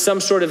having some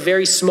sort of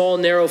very small,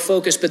 narrow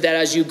focus, but that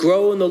as you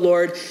grow in the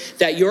Lord,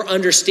 that your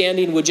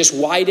understanding would just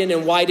widen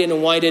and widen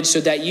and widen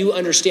so that you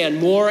understand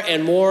more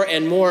and more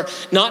and more,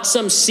 not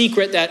some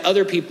secret that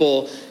other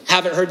people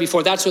haven't heard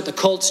before. That's what the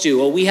cults do.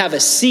 Well, we have a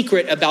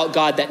secret about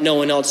God that no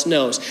one else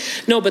knows.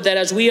 No, but that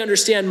as we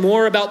understand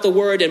more about the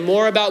word and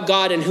more about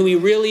God and who he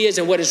really is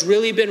and what has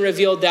really been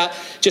revealed, that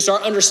just our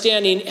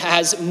understanding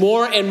has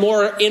more and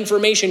more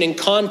information and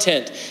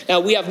content.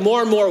 Now we have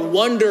more and more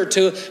wonder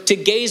to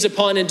gaze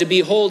upon and to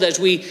behold as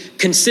we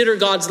consider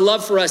God's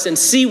love for us and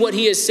see what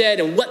he has said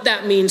and what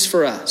that means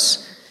for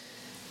us.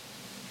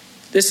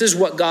 This is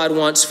what God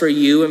wants for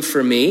you and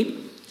for me.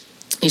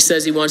 He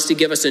says he wants to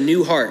give us a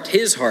new heart,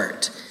 his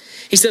heart.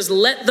 He says,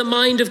 let the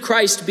mind of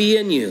Christ be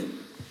in you.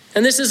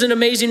 And this is an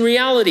amazing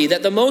reality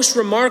that the most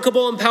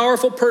remarkable and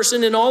powerful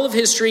person in all of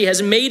history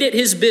has made it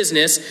his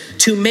business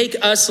to make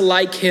us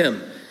like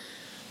him.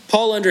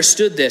 Paul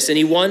understood this, and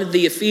he wanted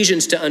the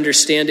Ephesians to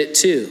understand it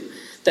too,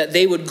 that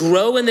they would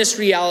grow in this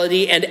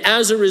reality and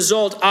as a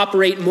result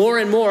operate more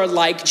and more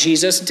like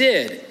Jesus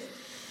did.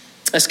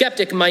 A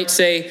skeptic might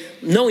say,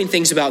 knowing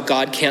things about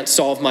God can't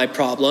solve my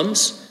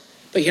problems.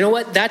 But you know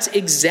what? That's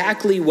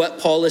exactly what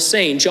Paul is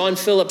saying. John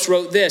Phillips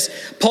wrote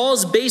this.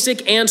 Paul's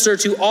basic answer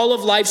to all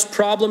of life's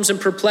problems and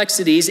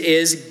perplexities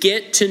is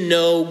get to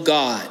know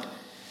God.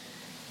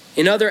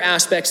 In other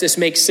aspects, this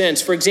makes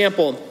sense. For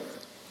example,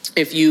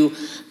 if you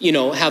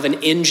have an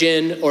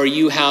engine or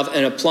you have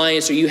an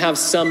appliance or you have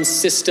some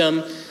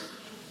system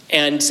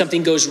and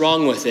something goes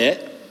wrong with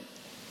it,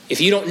 if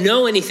you don't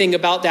know anything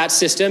about that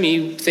system,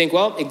 you think,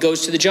 well, it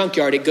goes to the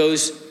junkyard, it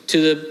goes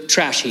to the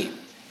trash heap.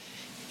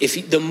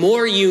 The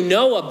more you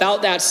know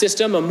about that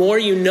system, the more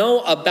you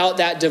know about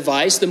that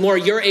device, the more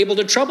you're able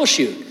to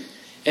troubleshoot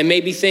and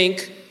maybe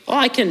think, oh,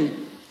 I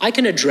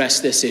can address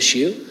this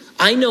issue.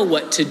 I know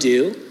what to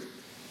do.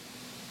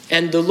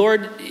 And the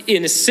Lord,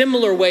 in a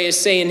similar way, is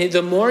saying,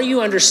 the more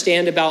you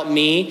understand about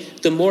me,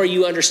 the more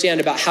you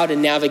understand about how to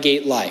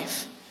navigate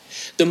life.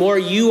 The more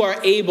you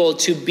are able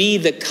to be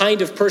the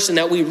kind of person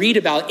that we read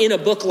about in a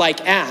book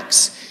like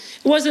Acts.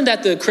 It wasn't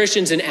that the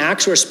Christians in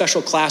Acts were a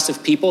special class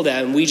of people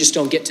that we just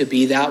don't get to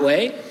be that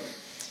way.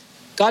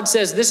 God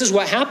says, this is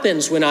what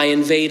happens when I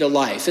invade a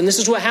life. And this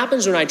is what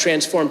happens when I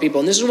transform people.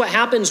 And this is what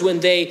happens when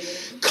they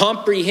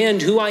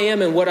comprehend who I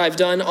am and what I've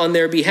done on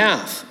their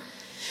behalf.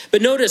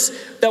 But notice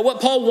that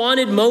what Paul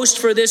wanted most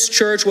for this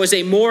church was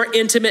a more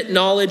intimate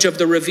knowledge of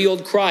the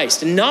revealed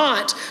Christ,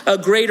 not a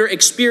greater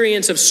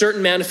experience of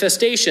certain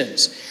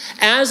manifestations.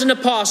 As an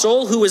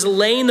apostle who was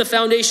laying the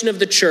foundation of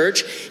the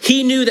church,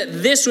 he knew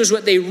that this was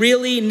what they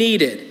really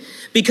needed.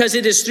 Because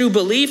it is through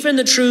belief in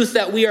the truth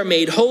that we are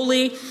made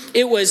holy.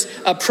 It was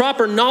a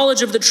proper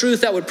knowledge of the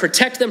truth that would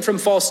protect them from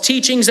false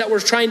teachings that were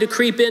trying to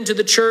creep into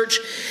the church.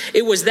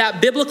 It was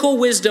that biblical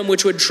wisdom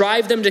which would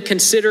drive them to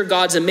consider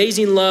God's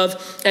amazing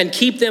love and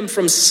keep them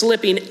from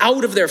slipping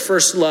out of their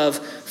first love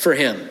for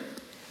him.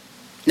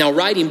 Now,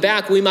 writing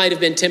back, we might have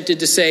been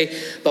tempted to say,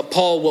 but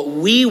Paul, what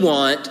we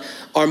want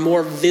are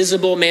more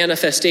visible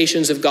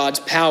manifestations of God's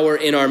power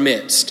in our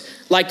midst,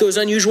 like those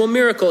unusual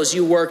miracles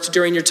you worked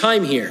during your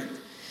time here.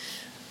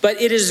 But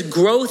it is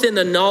growth in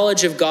the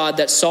knowledge of God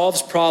that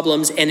solves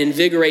problems and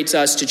invigorates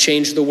us to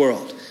change the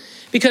world.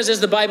 Because as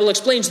the Bible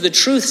explains, the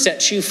truth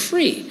sets you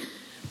free.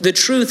 The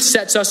truth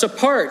sets us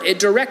apart. It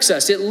directs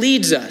us. It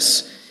leads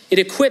us. It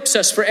equips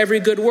us for every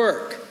good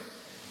work.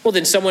 Well,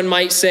 then someone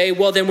might say,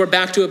 well, then we're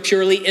back to a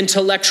purely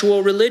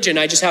intellectual religion.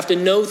 I just have to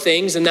know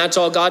things and that's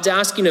all God's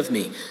asking of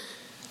me.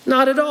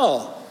 Not at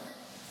all.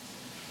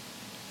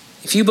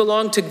 If you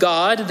belong to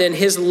God, then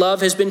his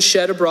love has been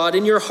shed abroad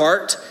in your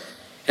heart.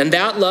 And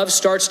that love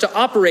starts to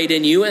operate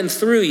in you and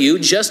through you,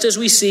 just as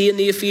we see in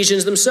the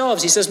Ephesians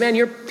themselves. He says, man,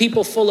 you're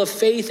people full of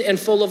faith and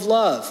full of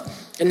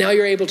love. And now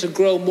you're able to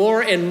grow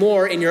more and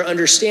more in your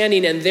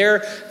understanding and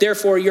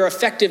therefore your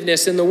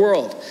effectiveness in the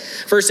world.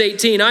 Verse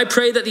 18, I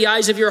pray that the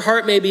eyes of your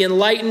heart may be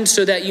enlightened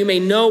so that you may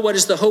know what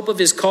is the hope of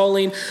his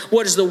calling,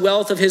 what is the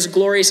wealth of his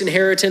glorious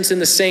inheritance in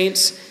the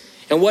saints,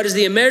 and what is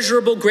the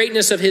immeasurable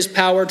greatness of his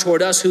power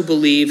toward us who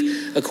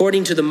believe,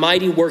 according to the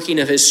mighty working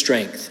of his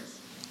strength.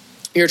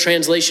 Your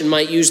translation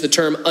might use the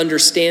term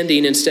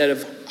understanding instead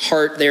of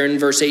heart there in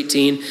verse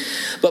 18.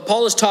 But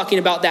Paul is talking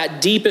about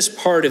that deepest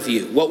part of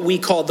you, what we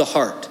call the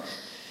heart.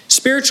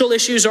 Spiritual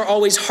issues are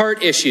always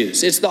heart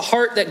issues. It's the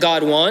heart that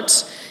God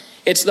wants.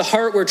 It's the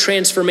heart where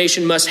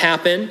transformation must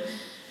happen.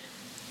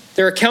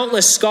 There are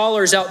countless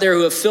scholars out there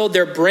who have filled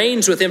their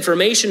brains with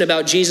information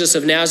about Jesus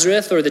of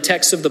Nazareth or the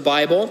texts of the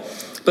Bible,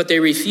 but they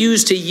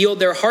refuse to yield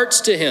their hearts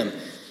to him.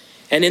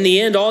 And in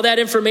the end, all that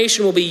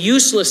information will be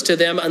useless to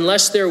them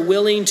unless they're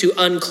willing to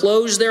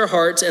unclose their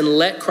hearts and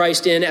let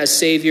Christ in as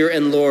Savior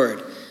and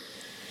Lord.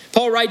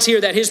 Paul writes here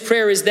that his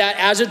prayer is that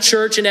as a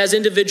church and as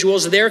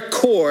individuals, their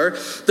core,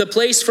 the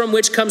place from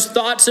which comes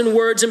thoughts and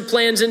words and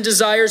plans and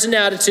desires and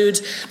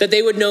attitudes, that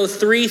they would know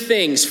three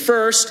things.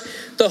 First,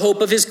 the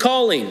hope of his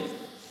calling.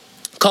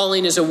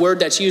 Calling is a word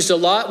that's used a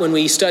lot when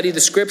we study the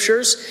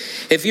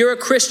scriptures. If you're a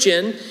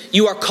Christian,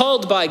 you are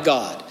called by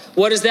God.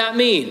 What does that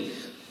mean?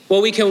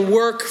 Well, we can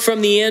work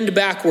from the end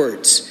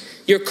backwards.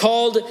 You're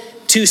called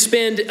to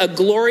spend a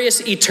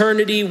glorious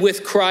eternity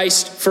with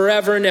Christ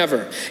forever and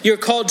ever. You're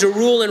called to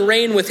rule and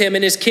reign with him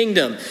in his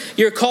kingdom.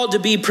 You're called to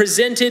be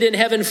presented in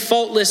heaven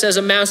faultless as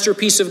a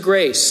masterpiece of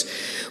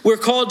grace. We're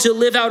called to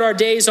live out our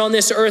days on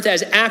this earth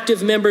as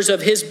active members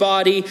of his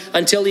body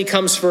until he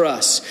comes for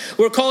us.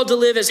 We're called to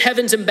live as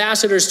heaven's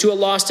ambassadors to a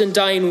lost and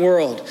dying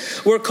world.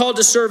 We're called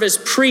to serve as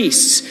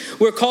priests.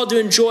 We're called to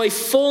enjoy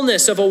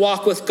fullness of a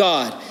walk with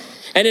God.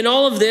 And in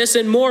all of this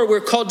and more, we're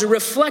called to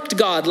reflect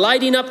God,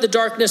 lighting up the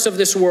darkness of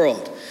this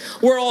world.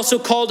 We're also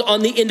called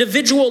on the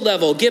individual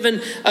level, given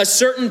a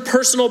certain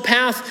personal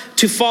path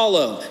to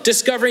follow,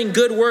 discovering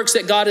good works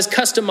that God has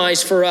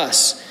customized for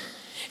us.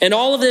 And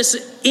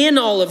in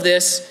all of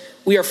this,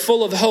 we are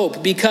full of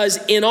hope, because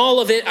in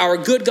all of it, our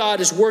good God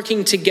is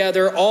working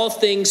together all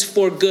things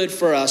for good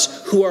for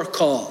us who are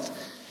called.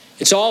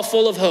 It's all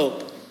full of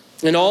hope.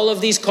 And all of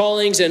these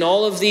callings and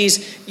all of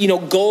these,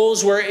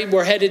 goals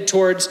we're headed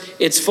towards,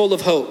 it's full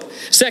of hope.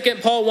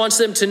 Second, Paul wants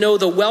them to know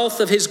the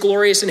wealth of his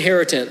glorious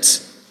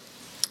inheritance.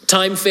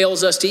 Time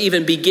fails us to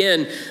even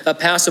begin a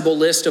passable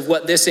list of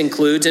what this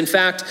includes. In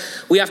fact,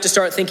 we have to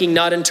start thinking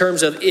not in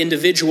terms of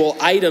individual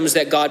items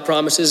that God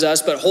promises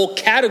us, but whole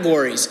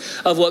categories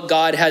of what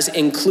God has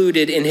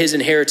included in his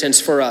inheritance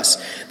for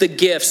us. The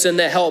gifts and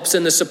the helps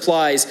and the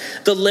supplies,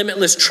 the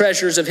limitless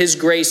treasures of his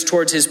grace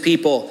towards his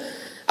people.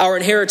 Our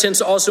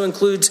inheritance also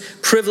includes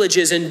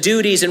privileges and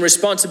duties and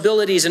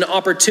responsibilities and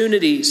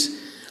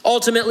opportunities.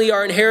 Ultimately,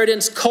 our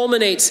inheritance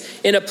culminates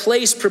in a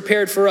place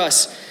prepared for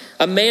us,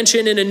 a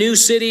mansion in a new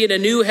city in a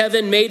new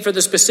heaven made for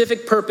the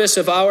specific purpose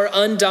of our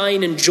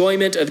undying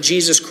enjoyment of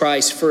Jesus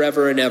Christ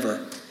forever and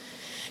ever.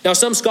 Now,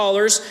 some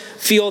scholars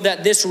feel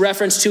that this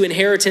reference to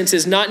inheritance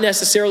is not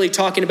necessarily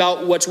talking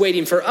about what's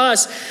waiting for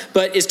us,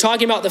 but is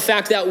talking about the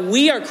fact that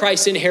we are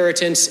Christ's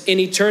inheritance in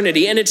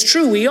eternity. And it's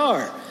true, we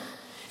are.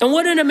 And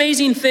what an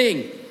amazing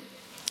thing.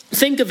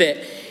 Think of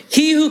it.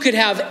 He who could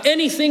have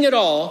anything at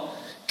all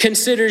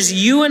considers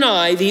you and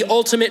I the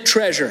ultimate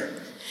treasure.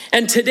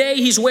 And today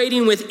he's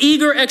waiting with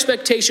eager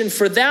expectation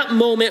for that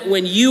moment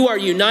when you are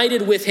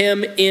united with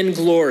him in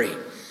glory.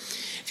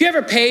 If you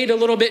ever paid a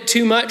little bit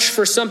too much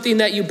for something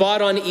that you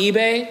bought on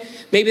eBay,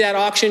 maybe that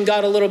auction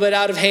got a little bit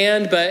out of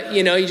hand, but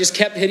you just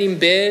kept hitting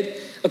bid.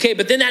 Okay,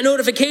 but then that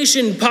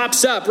notification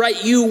pops up,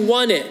 right? You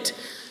won it.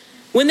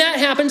 When that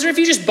happens, or if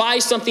you just buy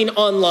something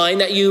online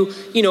that you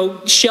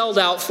shelled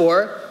out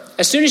for,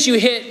 as soon as you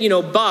hit,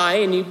 buy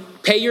and you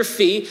pay your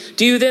fee,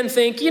 do you then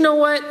think, you know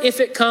what, if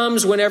it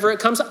comes, whenever it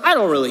comes, I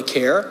don't really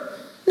care?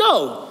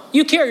 No,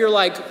 you care. You're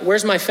like,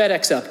 where's my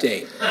FedEx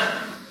update?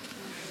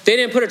 They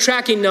didn't put a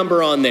tracking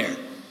number on there.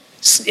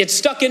 It's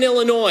stuck in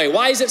Illinois.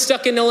 Why is it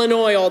stuck in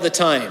Illinois all the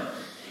time?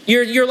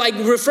 You're like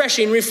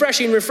refreshing,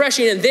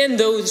 and then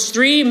those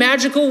three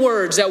magical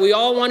words that we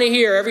all want to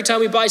hear every time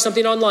we buy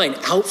something online,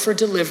 out for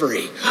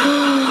delivery.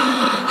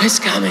 It's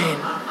coming.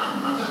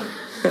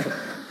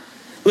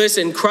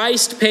 Listen,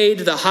 Christ paid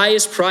the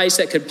highest price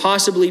that could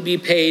possibly be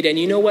paid, and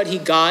you know what he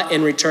got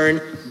in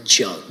return?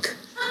 Junk.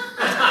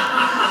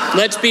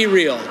 Let's be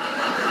real.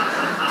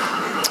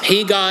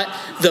 He got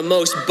the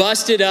most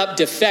busted up,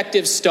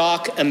 defective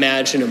stock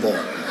imaginable.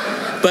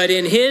 But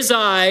in his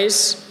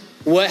eyes,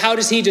 how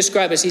does he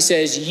describe us? He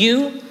says,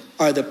 you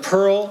are the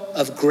pearl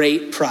of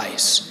great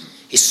price.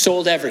 He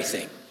sold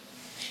everything.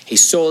 He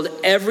sold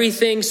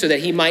everything so that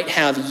he might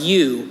have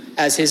you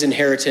as his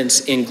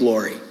inheritance in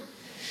glory.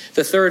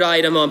 The third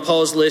item on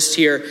Paul's list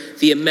here,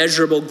 the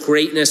immeasurable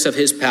greatness of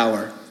his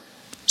power.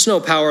 There's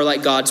no power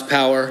like God's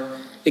power.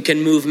 It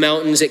can move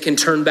mountains. It can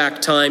turn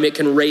back time. It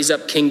can raise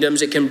up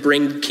kingdoms. It can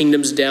bring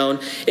kingdoms down.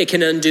 It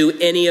can undo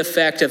any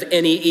effect of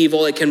any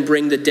evil. It can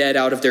bring the dead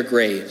out of their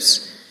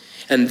graves.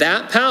 And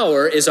that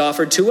power is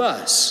offered to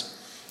us.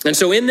 And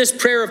so in this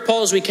prayer of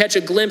Paul's, we catch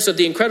a glimpse of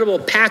the incredible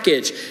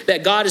package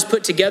that God has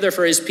put together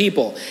for his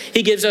people.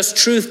 He gives us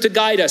truth to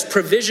guide us,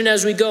 provision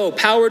as we go,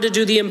 power to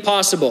do the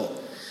impossible.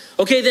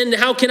 Okay, then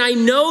how can I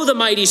know the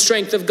mighty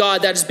strength of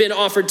God that has been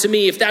offered to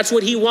me if that's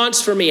what he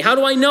wants for me? How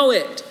do I know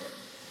it?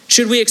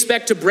 Should we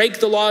expect to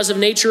break the laws of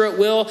nature at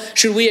will?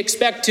 Should we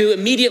expect to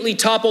immediately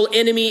topple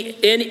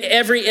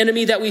every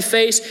enemy that we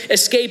face,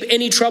 escape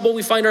any trouble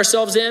we find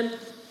ourselves in?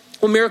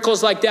 Well,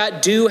 miracles like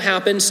that do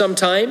happen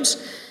sometimes.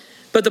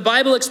 But the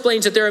Bible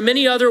explains that there are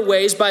many other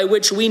ways by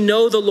which we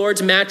know the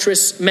Lord's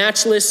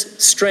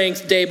matchless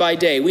strength day by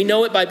day. We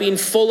know it by being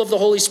full of the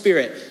Holy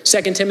Spirit,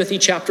 2 Timothy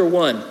chapter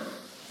 1.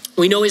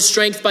 We know his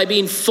strength by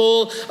being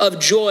full of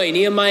joy,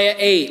 Nehemiah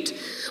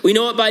 8. We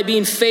know it by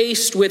being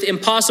faced with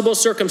impossible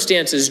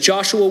circumstances,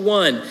 Joshua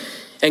 1.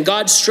 And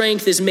God's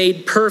strength is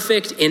made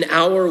perfect in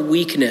our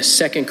weakness,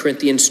 2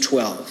 Corinthians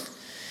 12.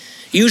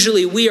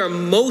 Usually we are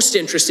most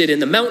interested in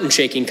the mountain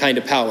shaking kind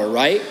of power,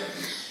 right?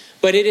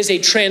 But it is a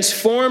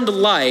transformed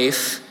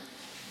life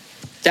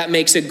that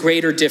makes a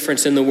greater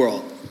difference in the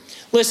world.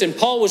 Listen,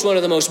 Paul was one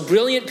of the most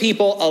brilliant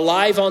people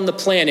alive on the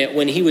planet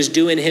when he was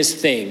doing his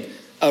thing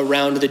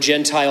around the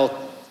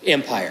Gentile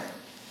empire.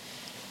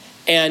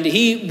 And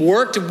he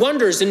worked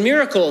wonders and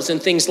miracles and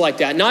things like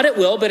that. Not at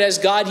will, but as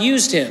God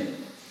used him.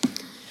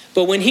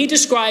 But when he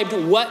described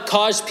what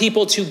caused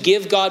people to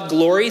give God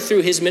glory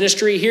through his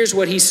ministry, here's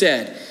what he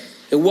said.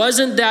 It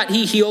wasn't that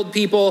he healed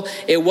people.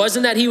 It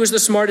wasn't that he was the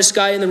smartest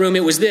guy in the room.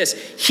 It was this.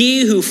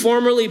 He who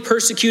formerly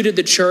persecuted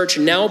the church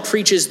now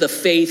preaches the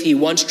faith he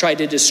once tried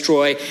to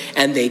destroy,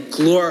 and they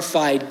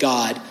glorified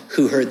God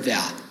who heard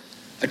that.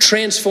 A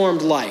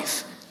transformed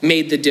life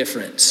made the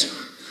difference.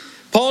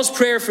 Paul's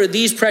prayer for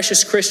these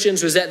precious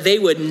Christians was that they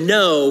would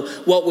know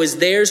what was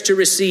theirs to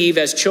receive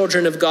as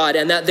children of God,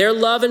 and that their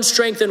love and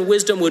strength and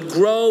wisdom would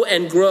grow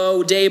and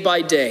grow day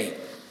by day.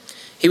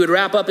 He would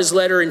wrap up his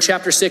letter in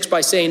chapter 6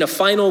 by saying a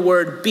final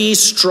word, be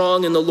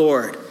strong in the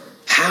Lord.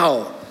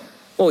 How?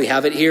 Well, we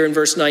have it here in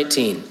verse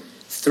 19.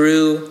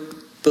 Through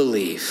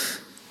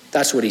belief.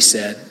 That's what he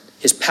said.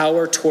 His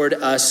power toward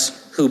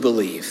us who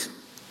believe.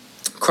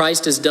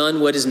 Christ has done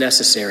what is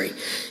necessary.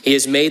 He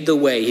has made the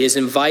way. He has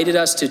invited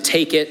us to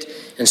take it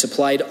and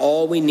supplied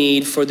all we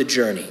need for the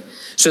journey.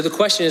 So the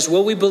question is,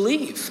 will we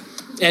believe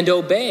and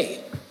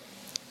obey?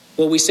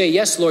 Will we say,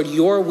 yes, Lord,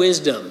 your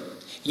wisdom,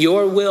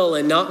 your will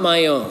and not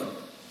my own?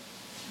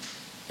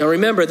 Now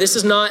remember, this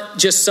is not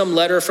just some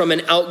letter from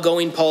an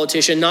outgoing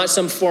politician, not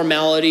some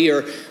formality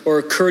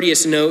or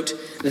courteous note.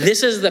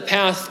 This is the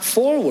path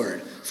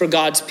forward for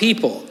God's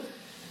people.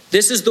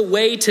 This is the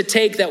way to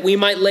take that we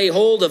might lay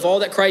hold of all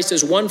that Christ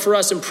has won for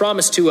us and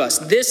promised to us.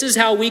 This is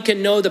how we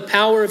can know the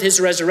power of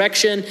his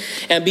resurrection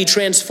and be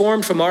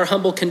transformed from our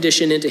humble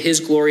condition into his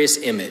glorious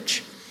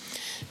image.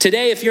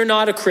 Today, if you're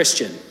not a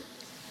Christian,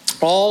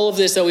 all of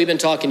this that we've been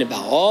talking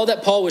about, all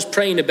that Paul was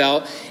praying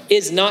about,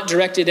 is not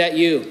directed at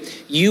you.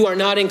 You are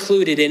not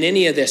included in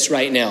any of this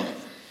right now.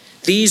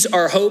 These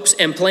are hopes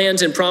and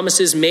plans and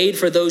promises made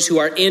for those who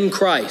are in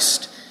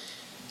Christ.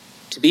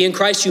 To be in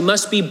Christ, you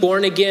must be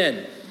born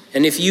again.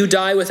 And if you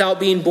die without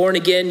being born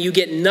again, you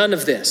get none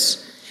of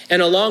this.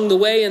 And along the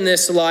way in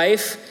this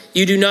life,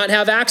 you do not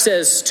have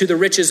access to the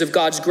riches of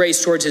God's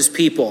grace towards his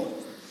people.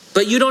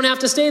 But you don't have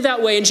to stay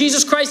that way. And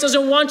Jesus Christ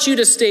doesn't want you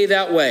to stay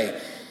that way.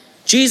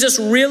 Jesus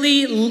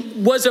really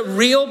was a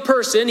real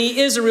person.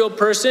 He is a real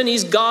person.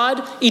 He's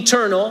God,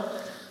 eternal.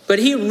 But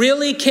he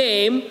really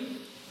came,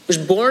 was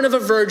born of a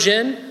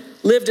virgin,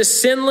 lived a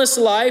sinless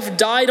life,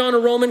 died on a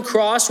Roman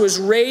cross, was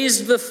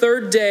raised the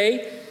third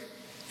day,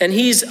 and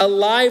he's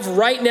alive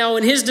right now,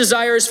 and his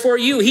desire is for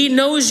you. He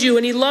knows you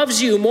and he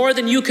loves you more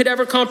than you could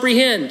ever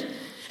comprehend.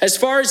 As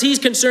far as he's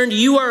concerned,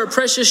 you are a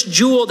precious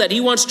jewel that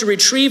he wants to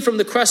retrieve from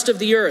the crust of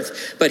the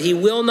earth, but he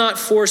will not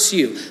force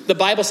you. The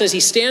Bible says he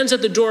stands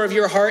at the door of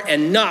your heart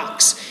and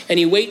knocks, and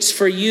he waits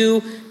for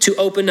you to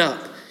open up.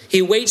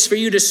 He waits for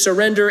you to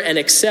surrender and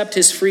accept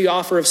his free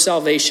offer of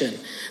salvation.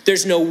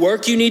 There's no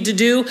work you need to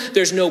do.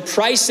 There's no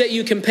price that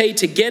you can pay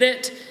to get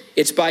it.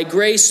 It's by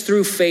grace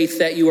through faith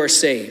that you are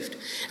saved.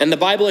 And the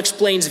Bible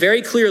explains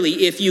very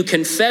clearly, if you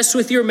confess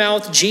with your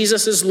mouth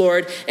Jesus is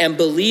Lord and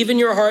believe in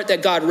your heart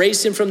that God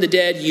raised him from the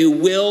dead, you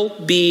will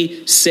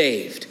be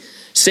saved.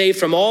 Saved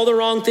from all the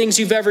wrong things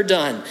you've ever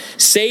done.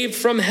 Saved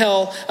from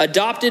hell,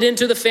 adopted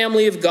into the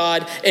family of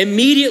God,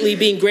 immediately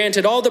being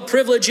granted all the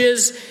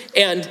privileges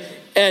and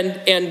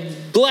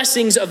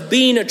blessings of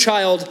being a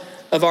child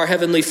of our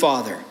Heavenly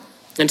Father.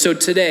 And so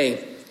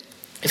today,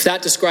 if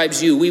that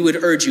describes you, we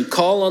would urge you,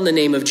 call on the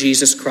name of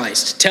Jesus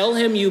Christ. Tell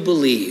him you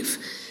believe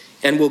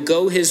and will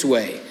go his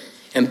way,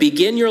 and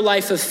begin your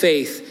life of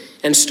faith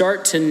and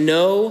start to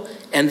know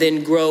and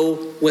then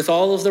grow with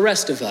all of the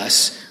rest of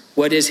us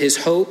what is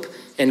his hope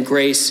and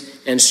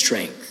grace and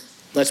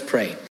strength. Let's pray.